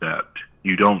concept,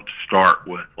 you don't start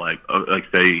with, say,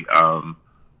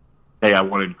 hey, I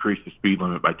want to increase the speed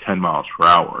limit by 10 miles per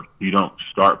hour. You don't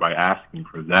start by asking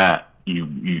for that.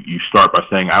 You start by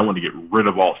saying, I want to get rid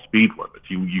of all speed limits.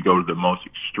 You go to the most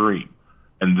extreme.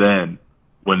 And then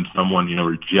when someone,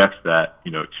 rejects that,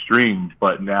 extreme,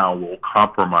 but now will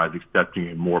compromise accepting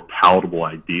a more palatable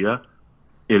idea,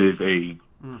 it is a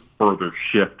further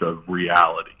shift of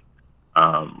reality.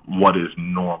 What is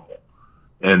normal?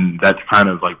 And that's kind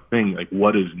of like thing, like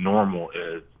what is normal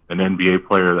is an NBA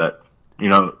player that,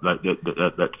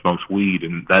 that smokes weed,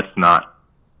 and that's not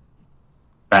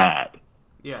bad.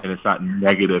 Yeah. And it's not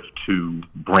negative to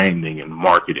branding and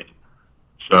marketing.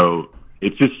 So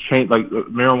it's just changed. Like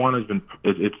marijuana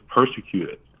it's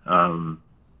persecuted. When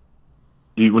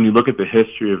you look at the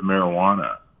history of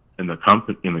marijuana in the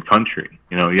country,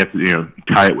 you have to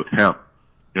tie it with hemp.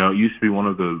 It used to be one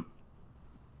of the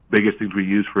biggest things we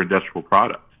use for industrial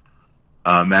products.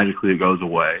 Magically, it goes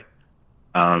away.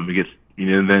 It gets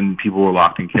then people were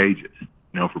locked in cages,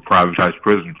 for privatized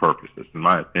prison purposes, in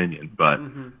my opinion. But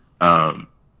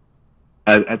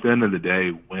at the end of the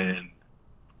day,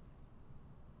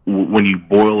 when you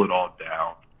boil it all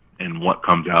down and what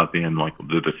comes out at the end, like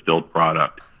the distilled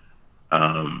product,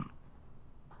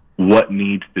 what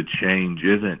needs to change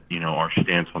isn't, our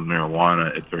stance on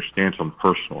marijuana, it's our stance on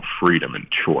personal freedom and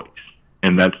choice.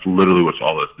 And that's literally what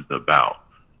all this is about.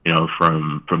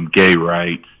 From gay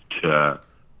rights to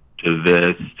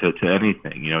this, to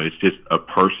anything, it's just a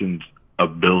person's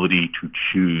ability to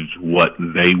choose what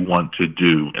they want to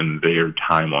do in their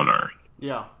time on earth.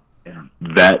 Yeah. And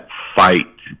that fight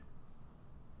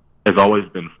has always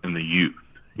been in the youth.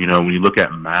 When you look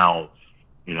at Mao's,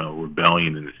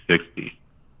 rebellion in the 60s,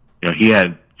 he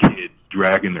had kids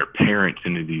dragging their parents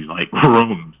into these,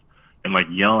 rooms and,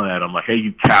 yelling at them, hey,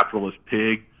 you capitalist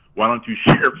pig, why don't you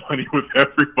share money with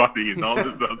everybody and all this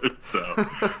other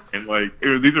stuff? And,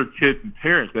 these are kids and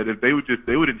parents that if they would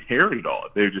inherit it all.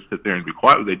 If they would just sit there and be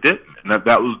quiet, but they didn't. And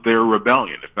that was their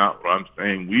rebellion. It's not what I'm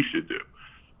saying we should do.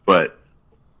 But,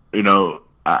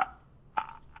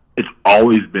 it's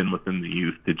always been within the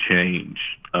youth to change.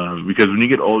 Because when you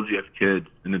get old, you have kids,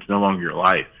 and it's no longer your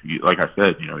life. Like I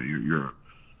said, your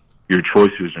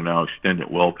choices are now extended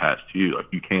well past you.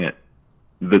 You can't,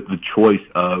 the choice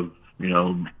of,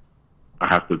 I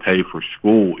have to pay for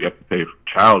school, you have to pay for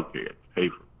childcare, you have to pay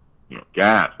for,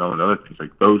 gas, and all the other things.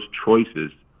 Those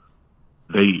choices,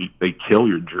 they kill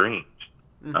your dreams.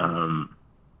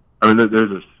 Mm-hmm.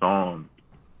 There's a song,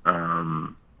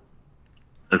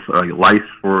 it's like life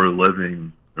for a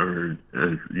living, or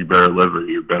you better live or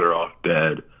you're better off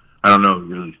dead. I don't know who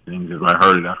really sings it, but I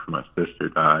heard it after my sister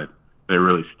died. It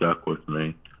really stuck with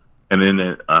me. And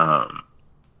then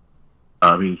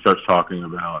he starts talking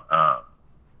about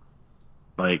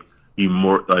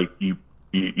you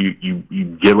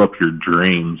give up your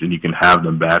dreams and you can have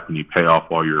them back when you pay off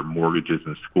all your mortgages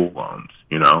and school loans,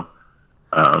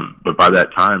 but by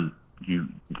that time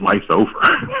life's over.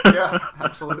 Yeah,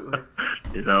 absolutely.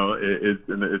 That's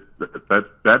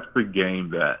the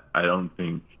game that I don't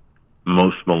think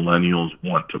most millennials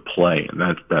want to play, and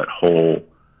that's that whole,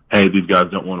 hey, these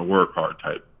guys don't want to work hard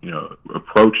type,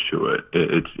 approach to it.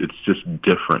 It's just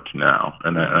different now,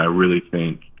 and I really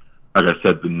think, like I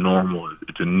said, the normal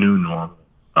it's a new normal.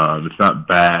 It's not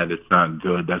bad, it's not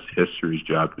good. That's history's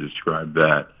job to describe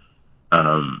that.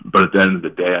 But at the end of the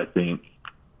day,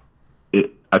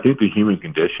 I think the human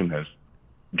condition has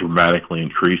dramatically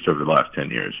increased over the last 10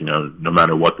 years, no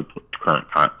matter what the current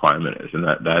climate is. And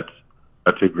that's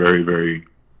a very, very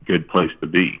good place to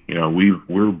be.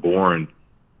 We're born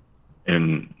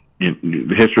in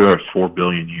the history of Earth is 4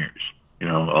 billion years,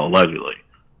 allegedly.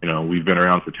 We've been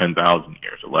around for 10,000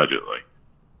 years, allegedly.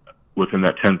 Within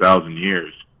that 10,000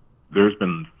 years, there's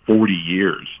been 40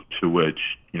 years to which,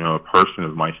 a person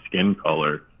of my skin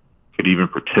color could even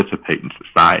participate in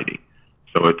society.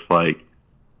 So it's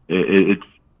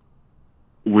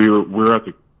we're at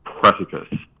the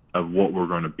precipice of what we're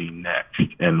going to be next.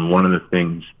 And one of the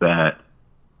things that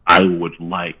I would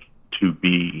like to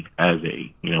be as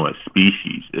a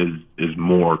species is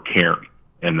more caring,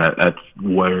 and that's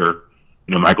where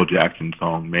Michael Jackson's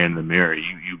song "Man in the Mirror,"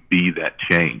 you be that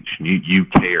change. You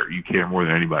care more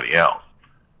than anybody else.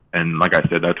 And like I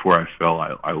said, that's where I felt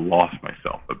I lost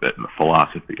myself a bit in the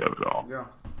philosophy of it all. Yeah.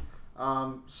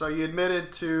 So you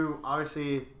admitted to,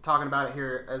 obviously talking about it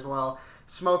here as well,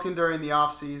 smoking during the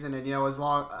off season, and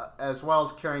as well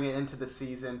as carrying it into the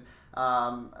season,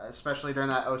 especially during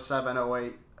that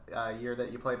 07-08 year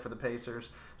that you played for the Pacers.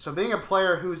 So being a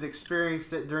player who's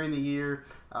experienced it during the year,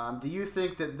 do you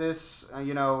think that this,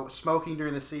 smoking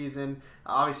during the season,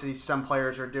 obviously some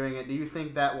players are doing it, do you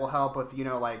think that will help with,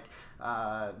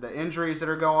 the injuries that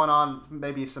are going on,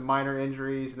 maybe some minor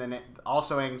injuries, and then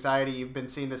also anxiety? You've been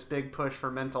seeing this big push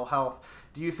for mental health.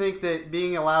 Do you think that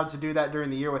being allowed to do that during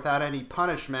the year without any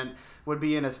punishment would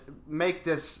make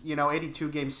this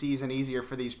 82-game season easier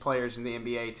for these players in the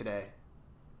NBA today?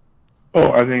 Oh,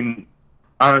 I mean,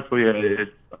 honestly,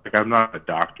 it's like I'm not a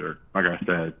doctor. Like I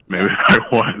said, maybe if I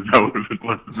was, I would have been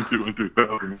listening to and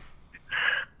through.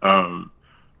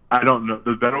 I don't know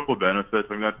the medical benefits.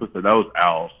 I mean, that was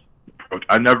Al's approach.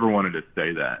 I never wanted to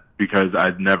say that because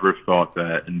I'd never thought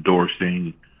that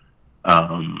endorsing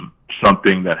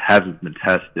something that hasn't been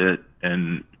tested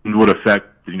and would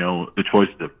affect the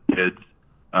choices of kids.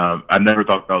 I never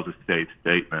thought that was a safe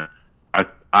statement.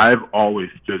 I've always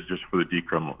stood just for the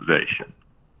decriminalization.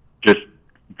 Just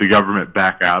the government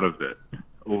back out of it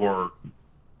or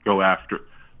go after.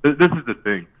 This is the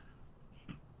thing.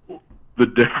 The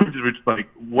difference is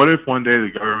what if one day the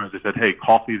government just said, hey,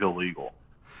 coffee's illegal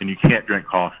and you can't drink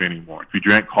coffee anymore. If you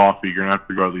drink coffee, you're going to have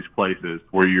to go to these places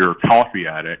where you're a coffee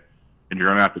addict and you're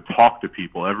going to have to talk to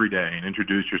people every day and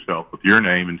introduce yourself with your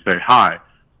name and say, hi,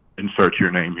 insert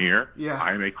your name here. Yeah.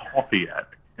 I'm a coffee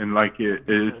addict. And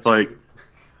it's like,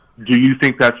 do you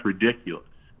think that's ridiculous?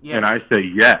 Yes. And I say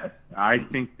yes. I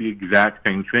think the exact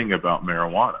same thing about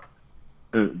marijuana.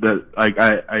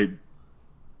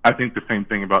 I think the same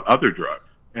thing about other drugs.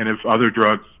 And if other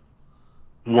drugs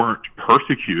weren't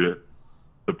persecuted,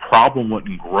 the problem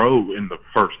wouldn't grow in the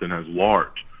person as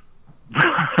large.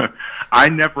 I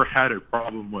never had a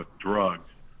problem with drugs.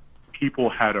 People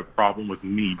had a problem with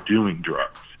me doing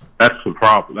drugs. That's the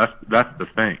problem. That's the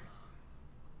thing.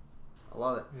 I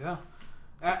love it. Yeah.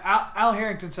 Al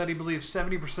Harrington said he believes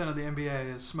 70% of the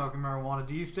NBA is smoking marijuana.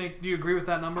 Do you agree with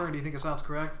that number, and do you think it sounds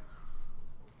correct?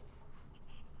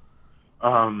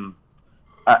 I'm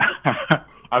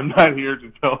not here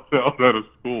to tell sales out of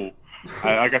school.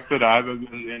 Like I said, I haven't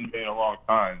been in the NBA in a long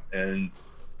time, and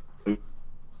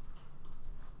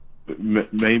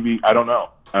maybe, I don't know.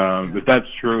 If that's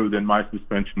true, then my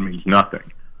suspension means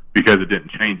nothing because it didn't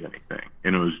change anything,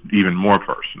 and it was even more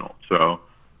personal. So,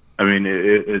 I mean,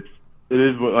 it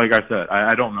is what, like I said,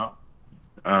 I don't know.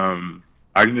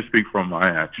 I can just speak from my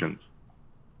actions.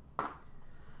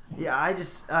 Yeah, I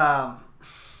just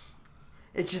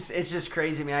it's just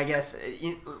crazy. I mean, I guess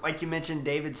like you mentioned,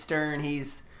 David Stern. He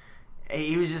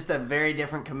was just a very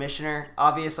different commissioner.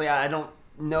 Obviously, I don't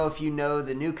know if you know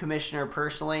the new commissioner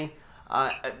personally.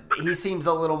 He seems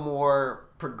a little more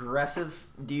progressive.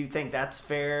 Do you think that's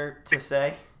fair to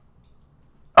say?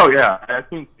 Oh yeah, I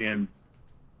think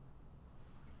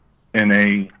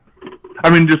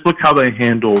just look how they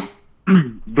handled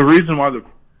the reason why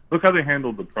look how they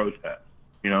handled the protest.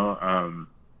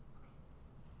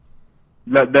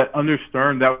 That under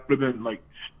Stern, that would have been like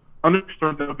a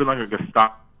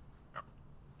Gestapo.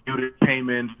 He would have came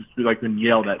in and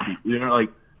yelled at people.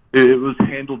 It was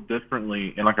handled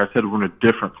differently. And like I said, we're in a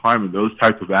different climate. Those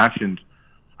types of actions.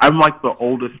 I'm like the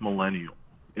oldest millennial,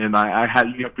 and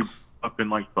you have to up in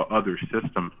the other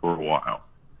system for a while,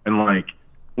 and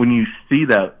when you see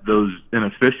those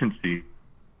inefficiencies,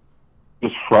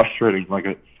 it's frustrating. Like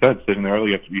I said, sitting there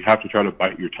earlier, you have to try to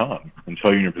bite your tongue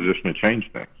until you're in a position to change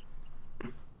things.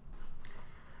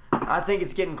 I think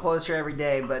it's getting closer every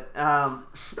day, but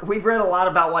we've read a lot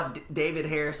about what David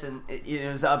Harrison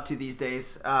is up to these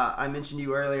days. I mentioned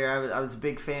you earlier. I was a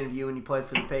big fan of you when you played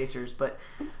for the Pacers, but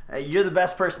you're the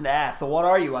best person to ask. So what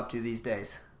are you up to these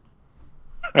days?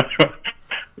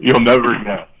 You'll never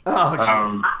guess. Oh,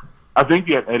 jeez. I think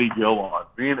you had Eddie Gill on.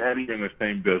 Me and Eddie are in the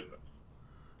same business.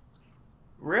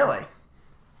 Really?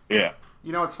 Yeah.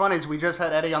 What's funny is we just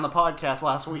had Eddie on the podcast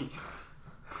last week.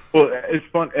 Well, it's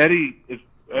fun. Eddie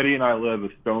and I live a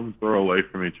stone's throw away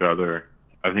from each other.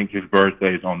 I think his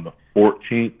birthday is on the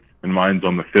 14th, and mine's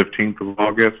on the 15th of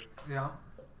August. Yeah.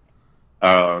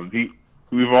 I've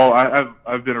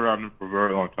been around him for a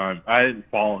very long time. I didn't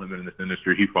follow him in this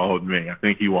industry. He followed me. I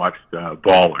think he watched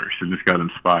Ballers and just got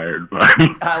inspired. But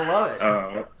I love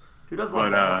it. Who doesn't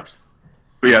love Ballers?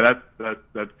 But yeah,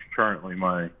 that's currently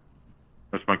my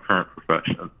current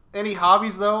profession. Any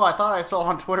hobbies, though? I thought I saw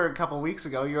on Twitter a couple weeks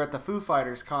ago you were at the Foo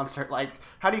Fighters concert.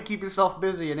 How do you keep yourself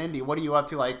busy in Indy? What are you up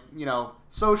to,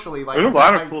 socially? There's a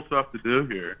lot of cool stuff to do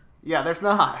here. Yeah, there's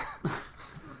not.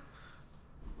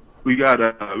 We got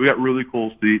really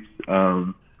cool seats.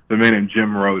 The man named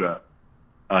Jim Rhoda,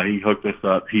 he hooked us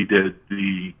up. He did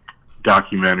the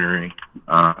documentary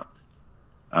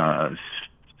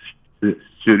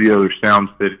Studio or Sound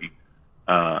City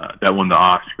that won the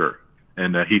Oscar,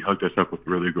 and he hooked us up with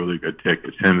really, really good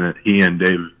tickets. He and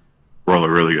Dave were all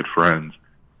really good friends.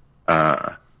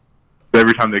 So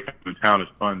every time they come to town,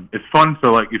 it's fun. It's fun.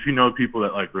 So like, if you know people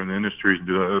that like are in the industries and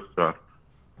do that other stuff,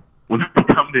 when they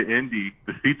come to Indy,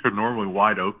 the seats are normally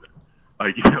wide open.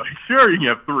 Like, you know, like, sure, you can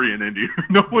have 3 in Indy.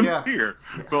 No one's here.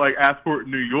 But like, ask for it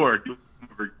in New York.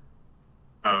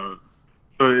 So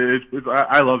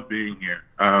I love being here.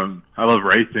 I love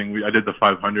racing. I did the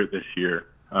 500 this year.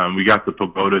 We got the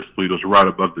Pagoda Suite. It was right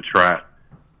above the track.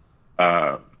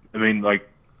 I mean, like,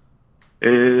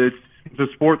 it's a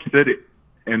sports city,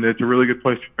 and it's a really good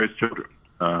place to raise children.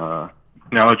 Now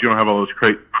that you don't have all those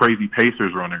crazy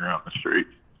pacers running around the streets.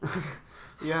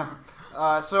 Yeah.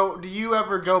 So do you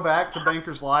ever go back to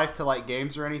Bankers Life to like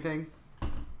games or anything?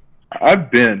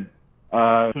 I've been.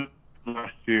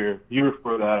 Last year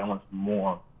before that, I went to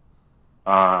more.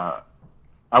 I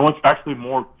went to actually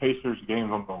more Pacers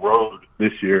games on the road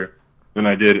this year than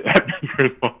I did at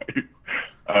Bankers Life.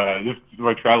 Just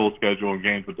my travel schedule and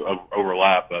games would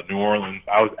overlap. New Orleans,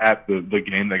 I was at the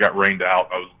game that got rained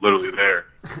out. I was literally there.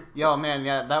 Yo, man,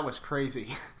 yeah, that was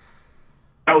crazy.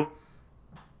 So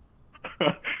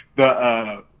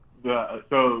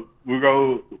we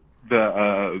go.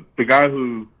 The guy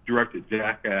who directed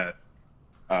Jackass,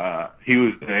 he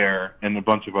was there, and a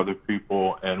bunch of other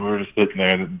people, and we were just sitting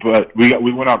there. But we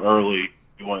went out early.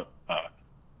 We went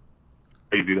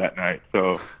crazy that night,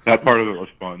 so that part of it was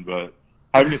fun. But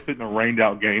having to sit in a rained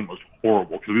out game was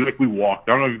horrible because we walked.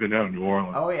 I don't know if you've been down in New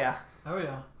Orleans. Oh yeah.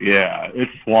 Yeah,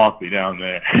 it's swampy down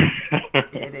there.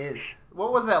 It is.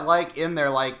 What was that like in there?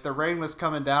 Like, the rain was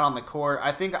coming down on the court.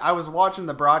 I think I was watching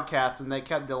the broadcast, and they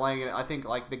kept delaying it. I think,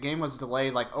 like, the game was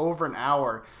delayed, like, over an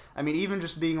hour. I mean, even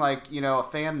just being, like, you know, a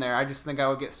fan there, I just think I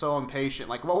would get so impatient.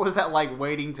 Like, what was that like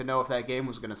waiting to know if that game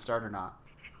was going to start or not?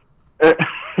 Like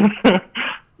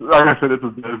I said, it's a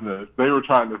business. They were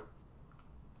trying to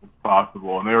as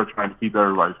possible, and they were trying to keep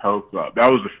everybody's hopes up.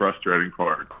 That was the frustrating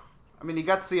part. I mean, you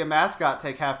got to see a mascot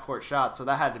take half-court shots, so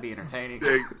that had to be entertaining.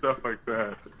 Yeah, stuff like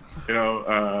that. You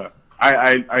know,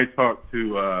 I talked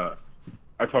to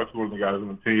one of the guys on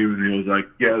the team, and he was like,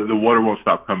 "Yeah, the water won't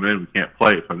stop coming in. We can't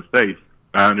play. It's unsafe."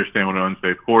 I understand what an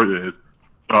unsafe court is,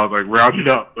 so I was like, "Round it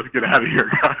up. Let's get out of here,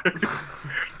 guys."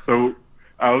 So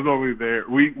I was only there.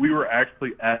 We were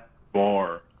actually at the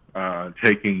bar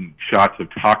taking shots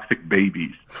of Toxic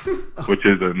Babies, which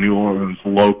is a New Orleans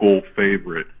local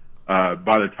favorite.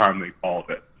 By the time they called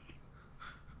it.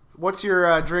 What's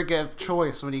your drink of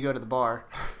choice when you go to the bar?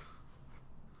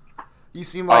 You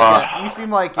seem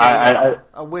like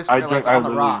a whiskey like on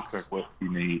the rocks. Drink whiskey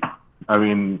neat. I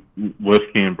mean,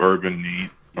 whiskey and bourbon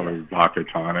neat, or vodka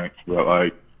tonics. But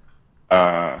like,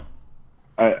 I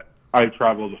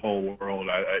travel the whole world.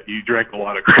 You drink a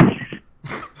lot of crazy.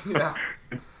 Yeah.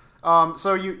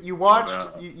 So you watched.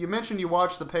 You mentioned you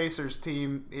watched the Pacers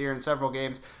team here in several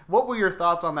games. What were your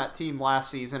thoughts on that team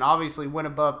last season? Obviously, went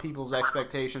above people's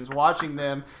expectations. Watching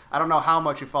them, I don't know how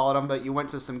much you followed them, but you went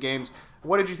to some games.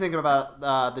 What did you think about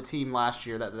the team last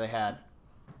year that they had?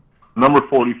 Number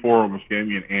 44 almost gave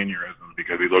me an aneurysm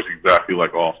because he looks exactly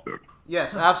like Austin.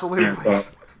 Yes, absolutely.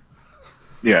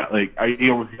 Yeah, like I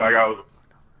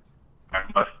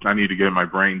need to get my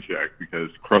brain checked because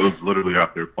Crow's literally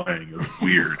out there playing. It was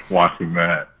weird watching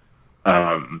that.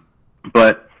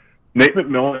 But Nate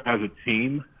McMillan has a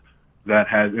team that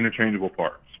has interchangeable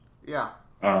parts. Yeah.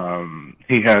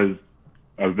 He has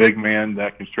a big man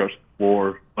that can stretch the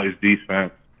floor, plays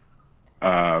defense.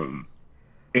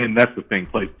 And that's the thing,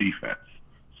 plays defense.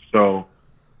 So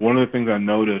one of the things I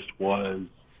noticed was,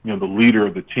 you know, the leader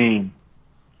of the team,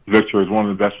 Victor, is one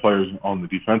of the best players on the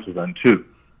defensive end, too.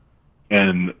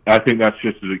 And I think that's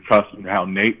just as accustomed to how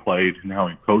Nate plays and how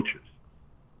he coaches.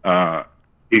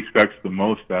 He expects the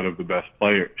most out of the best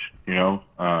players, you know.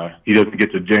 He doesn't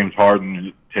get to James Harden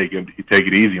and take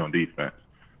it easy on defense.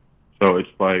 So it's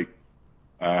like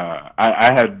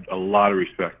I had a lot of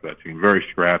respect for that team, very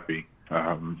scrappy.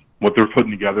 What they're putting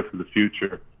together for the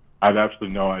future, I have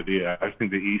absolutely no idea. I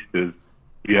think the East is,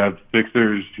 you have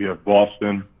Sixers, you have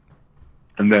Boston,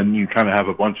 and then you kind of have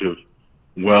a bunch of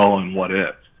well and what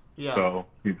ifs. Yeah. So,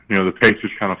 you know, the Pacers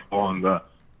kind of fall in the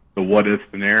what if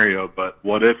scenario, but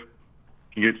what if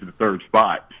can get to the third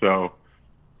spot? So,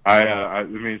 I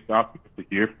mean, it's an optimistic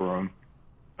year for him.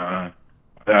 I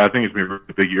think it's been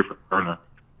a big year for Turner.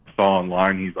 I saw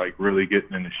online he's like really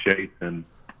getting into shape and,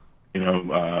 you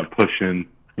know, pushing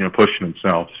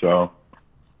himself. So,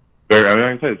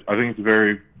 I think it's a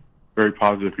very, very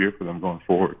positive year for them going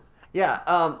forward. Yeah,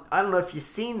 I don't know if you've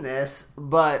seen this,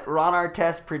 but Ron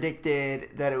Artest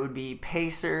predicted that it would be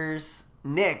Pacers,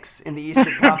 Knicks in the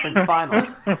Eastern Conference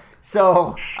Finals.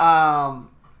 So,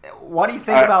 what do you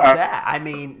think about that? I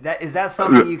mean, is that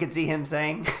something you could see him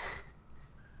saying?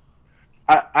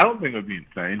 I don't think it would be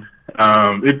insane.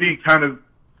 It'd be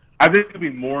I think it'd be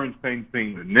more insane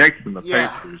seeing the Knicks and the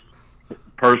Pacers,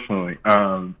 personally.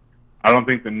 I don't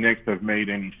think the Knicks have made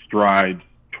any strides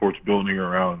towards building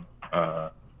their own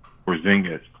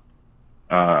Porzingis.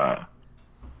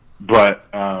 But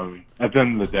at the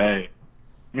end of the day,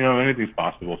 anything's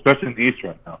possible, especially in the East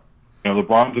right now.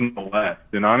 LeBron's in the West.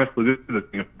 And honestly, this is the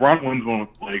thing. If LeBron wins one with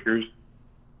the Lakers,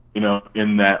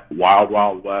 in that wild,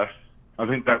 wild West, I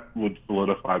think that would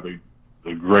solidify the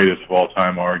greatest of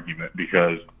all-time argument,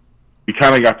 because he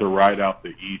kind of got to ride out the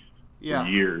East for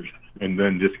years and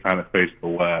then just kind of face the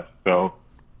West. So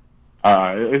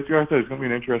it's going to be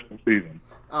an interesting season.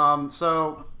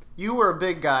 So you were a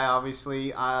big guy,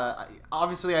 obviously.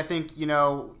 Obviously, I think,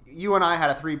 you and I had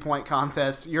a 3-point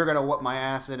contest. You're going to whoop my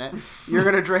ass in it. You're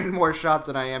going to drain more shots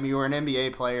than I am. You were an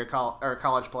NBA player, or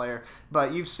college player.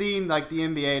 But you've seen, the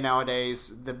NBA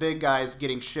nowadays, the big guys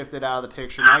getting shifted out of the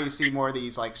picture. Now you see more of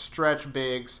these, stretch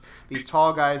bigs, these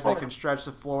tall guys that can stretch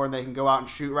the floor and they can go out and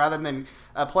shoot, rather than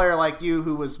a player like you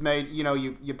who was made,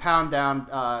 you pound down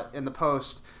in the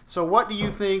post. So what do you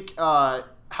think...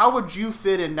 how would you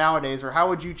fit in nowadays, or how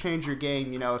would you change your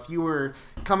game? If you were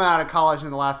coming out of college in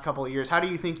the last couple of years, how do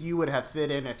you think you would have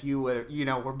fit in if you would,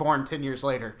 were born 10 years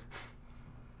later?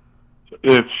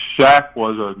 If Shaq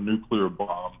was a nuclear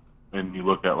bomb, and you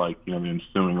look at the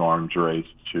ensuing arms race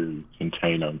to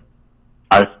contain him,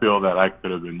 I feel that I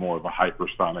could have been more of a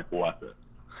hypersonic weapon.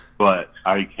 But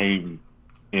I came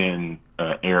in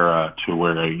an era to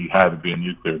where you had to be a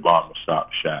nuclear bomb to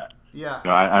stop Shaq. Yeah.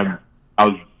 I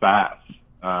was fast.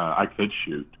 I could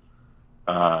shoot.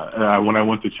 And when I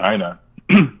went to China,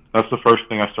 that's the first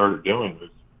thing I started doing, was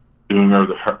doing all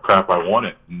the crap I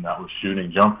wanted, and that was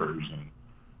shooting jumpers and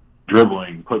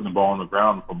dribbling, putting the ball on the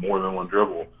ground for more than one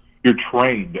dribble. You're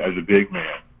trained as a big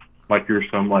man, like you're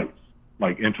some like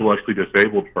intellectually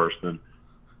disabled person,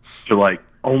 to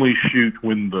only shoot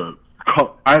when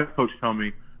I had a coach tell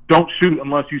me, don't shoot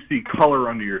unless you see color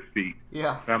under your feet.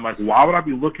 Yeah. And I'm like, why would I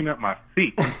be looking at my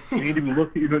feet? I need to be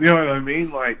looking, you know what I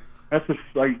mean? That's just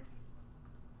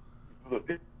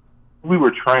we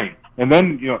were trained. And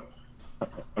then,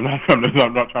 I'm not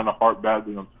trying to harp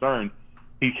badly on Stern.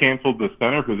 He canceled the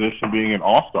center position being an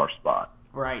all-star spot.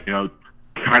 Right. Kind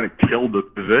of killed the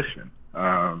position.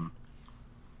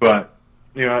 But,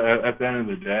 at the end of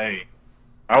the day,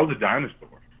 I was a dinosaur.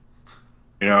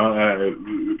 It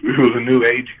was a new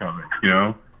age coming,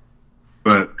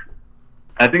 But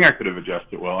I think I could have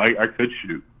adjusted well. I could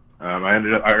shoot. I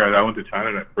went to China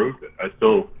and I proved it.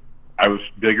 I was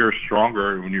bigger,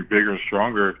 stronger. And when you're bigger and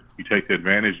stronger, you take the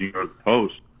advantage and you go to the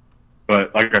post.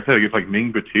 But like I said, it's like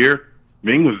Ming Batir.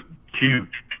 Ming was huge.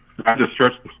 I just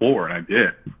stretched the floor, and I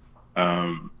did.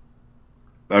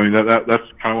 That's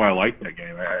kind of why I like that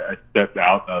game. I stepped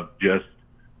out of just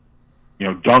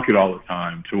dunk it all the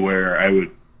time to where I would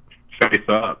face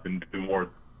up and do more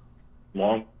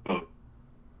long posts.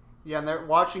 Yeah, and they're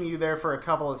watching you there for a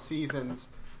couple of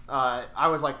seasons. I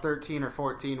was 13 or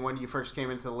 14 when you first came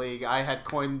into the league. I had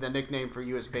coined the nickname for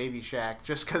you as Baby Shaq,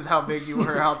 just because how big you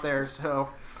were out there. So.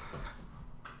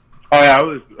 Oh yeah, I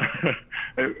was.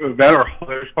 That or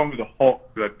there's probably the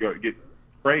Hulk that get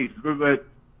praised, but like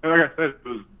I said, it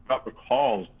was about the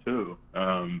calls too.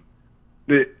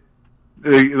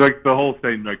 Like the whole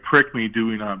thing, prick me, do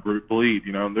we not bleed?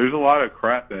 There's a lot of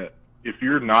crap that if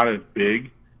you're not as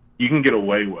big, you can get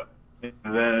away with. And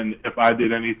then if I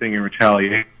did anything in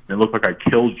retaliation, it looked like I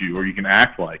killed you, or you can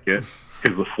act like it,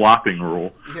 because the flopping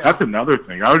rule. Yeah. That's another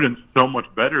thing. I would have been so much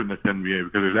better in this NBA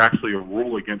because there's actually a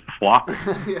rule against flopping.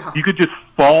 Yeah. You could just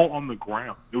fall on the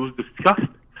ground. It was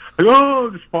disgusting.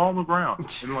 Just fall on the ground.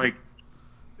 And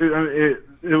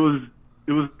it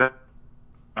was bad.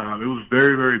 It was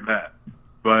very, very bad.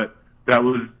 But that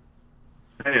was,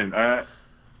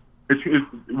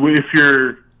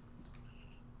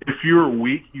 if you're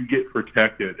weak, you get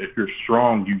protected. If you're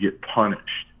strong, you get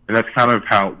punished. And that's kind of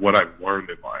what I've learned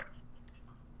in life.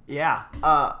 Yeah.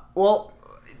 Well,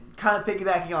 kind of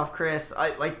piggybacking off Chris,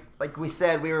 like we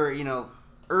said, we were,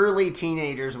 early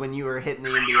teenagers when you were hitting the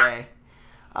NBA.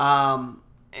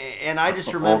 And I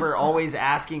just remember always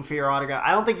asking for your autograph.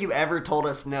 I don't think you ever told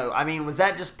us no. I mean, was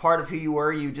that just part of who you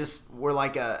were? You just were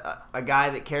like a guy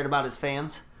that cared about his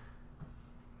fans?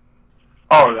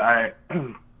 Oh,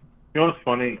 what's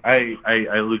funny? I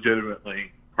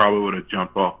legitimately probably would have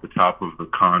jumped off the top of the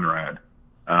Conrad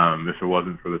if it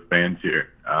wasn't for the fans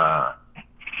here.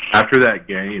 After that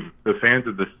game, the fans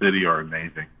of the city are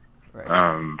amazing.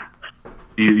 Right.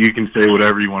 you can say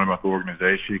whatever you want about the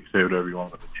organization, you can say whatever you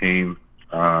want about the team,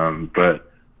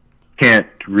 but can't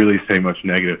really say much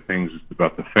negative things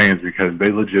about the fans because they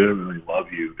legitimately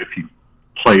love you if you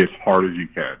play as hard as you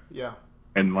can. Yeah.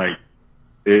 And like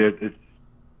it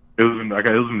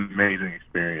was an amazing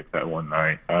experience that one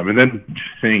night. And then just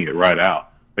seeing it right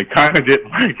out, they kind of get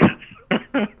like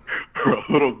for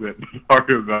a little bit.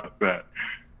 Sorry about that,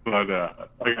 but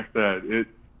like I said,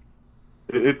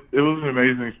 it was an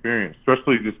amazing experience,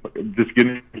 especially just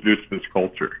getting introduced to this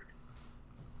culture.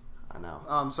 I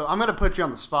know. So I'm going to put you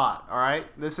on the spot, all right?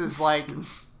 This is like,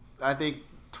 I think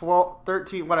 12,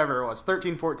 13, whatever it was,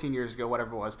 13, 14 years ago,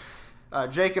 whatever it was.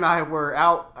 Jake and I were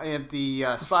out at the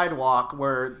sidewalk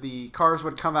where the cars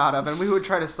would come out of, and we would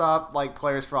try to stop like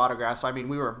players for autographs. I mean,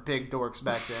 we were big dorks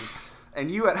back then. And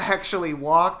you had actually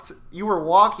you were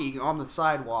walking on the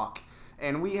sidewalk,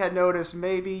 and we had noticed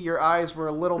maybe your eyes were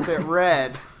a little bit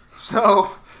red.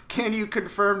 So can you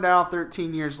confirm now,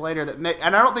 13 years later, that,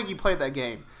 and I don't think you played that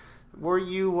game, were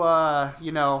you,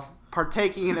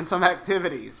 partaking in some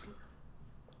activities?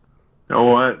 You know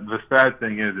what? The sad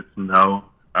thing is, it's no.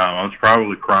 I was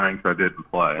probably crying because I didn't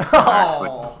play.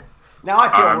 Oh, now I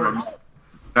feel worse.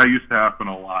 That used to happen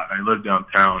a lot. I lived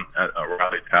downtown at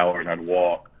Raleigh Tower, and I'd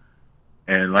walk,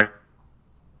 and it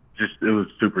was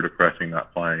super depressing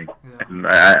not playing. Yeah. And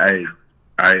I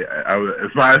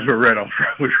if my eyes were red, I was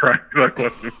probably crying because I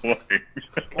wasn't playing.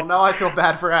 Well, now I feel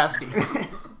bad for asking.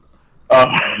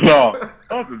 No,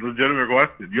 that's a legitimate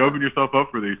question. You open yourself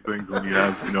up for these things when you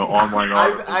have, online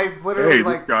articles. I've literally,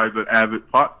 this guy's an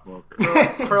avid pot smoker.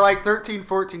 For like 13,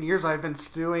 14 years, I've been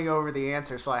stewing over the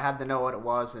answer, so I had to know what it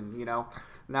was, and,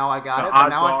 now I got it, but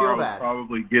now I feel bad.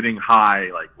 Probably getting high,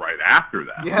 right after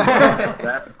that.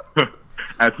 Yeah.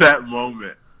 At that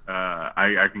moment,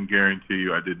 I can guarantee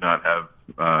you I did not have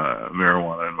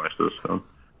marijuana in my system.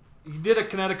 You did a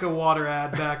Connecticut Water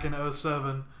ad back in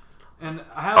 2007. And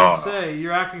I have to say,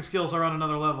 your acting skills are on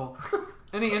another level.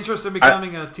 Any interest in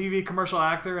becoming a TV commercial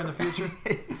actor in the future?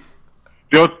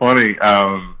 It's funny,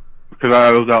 because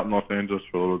I was out in Los Angeles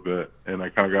for a little bit, and I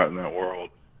kind of got in that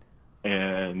world.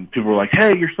 And people were like,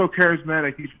 hey, you're so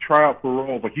charismatic, you should try out for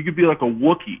roles. Like, you could be like a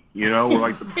Wookiee, or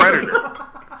like the Predator.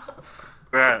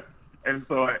 And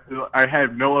so I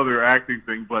had no other acting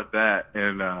thing but that.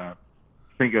 And I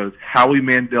think it was Howie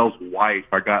Mandel's wife.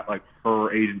 I got,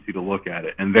 her agency to look at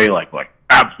it, and they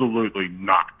absolutely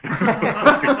not.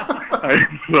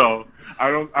 So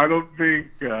I don't think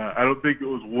it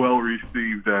was well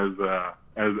received as I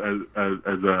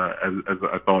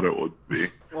thought it would be.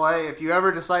 Well, hey, if you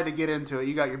ever decide to get into it,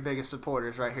 you got your biggest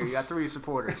supporters right here. You got 3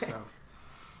 supporters. So.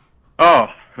 Oh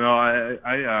no, I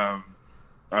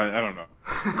don't know.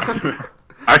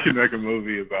 I should make a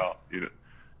movie about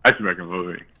I should make a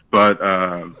movie, but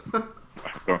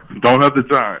don't have the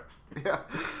time. Yeah.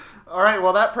 All right,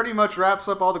 well, that pretty much wraps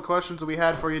up all the questions that we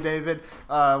had for you, David.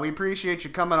 We appreciate you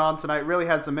coming on tonight. Really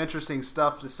had some interesting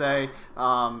stuff to say.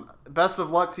 Best of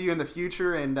luck to you in the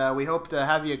future, and we hope to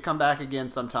have you come back again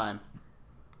sometime.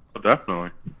 Oh, definitely.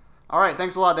 All right,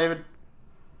 thanks a lot, David.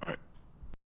 All right.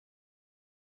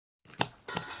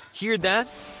 Hear that?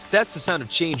 That's the sound of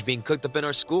change being cooked up in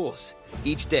our schools.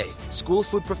 Each day, school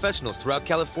food professionals throughout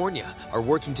California are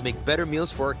working to make better meals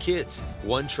for our kids,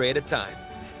 one tray at a time.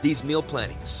 These meal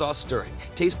planning, sauce stirring,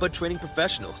 taste bud training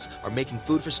professionals are making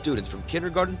food for students from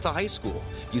kindergarten to high school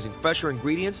using fresher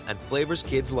ingredients and flavors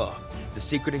kids love. The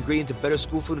secret ingredient to better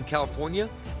school food in California?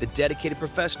 The dedicated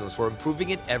professionals who are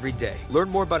improving it every day. Learn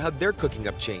more about how they're cooking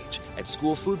up change at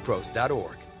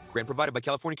schoolfoodpros.org. Grant provided by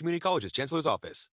California Community College's Chancellor's Office.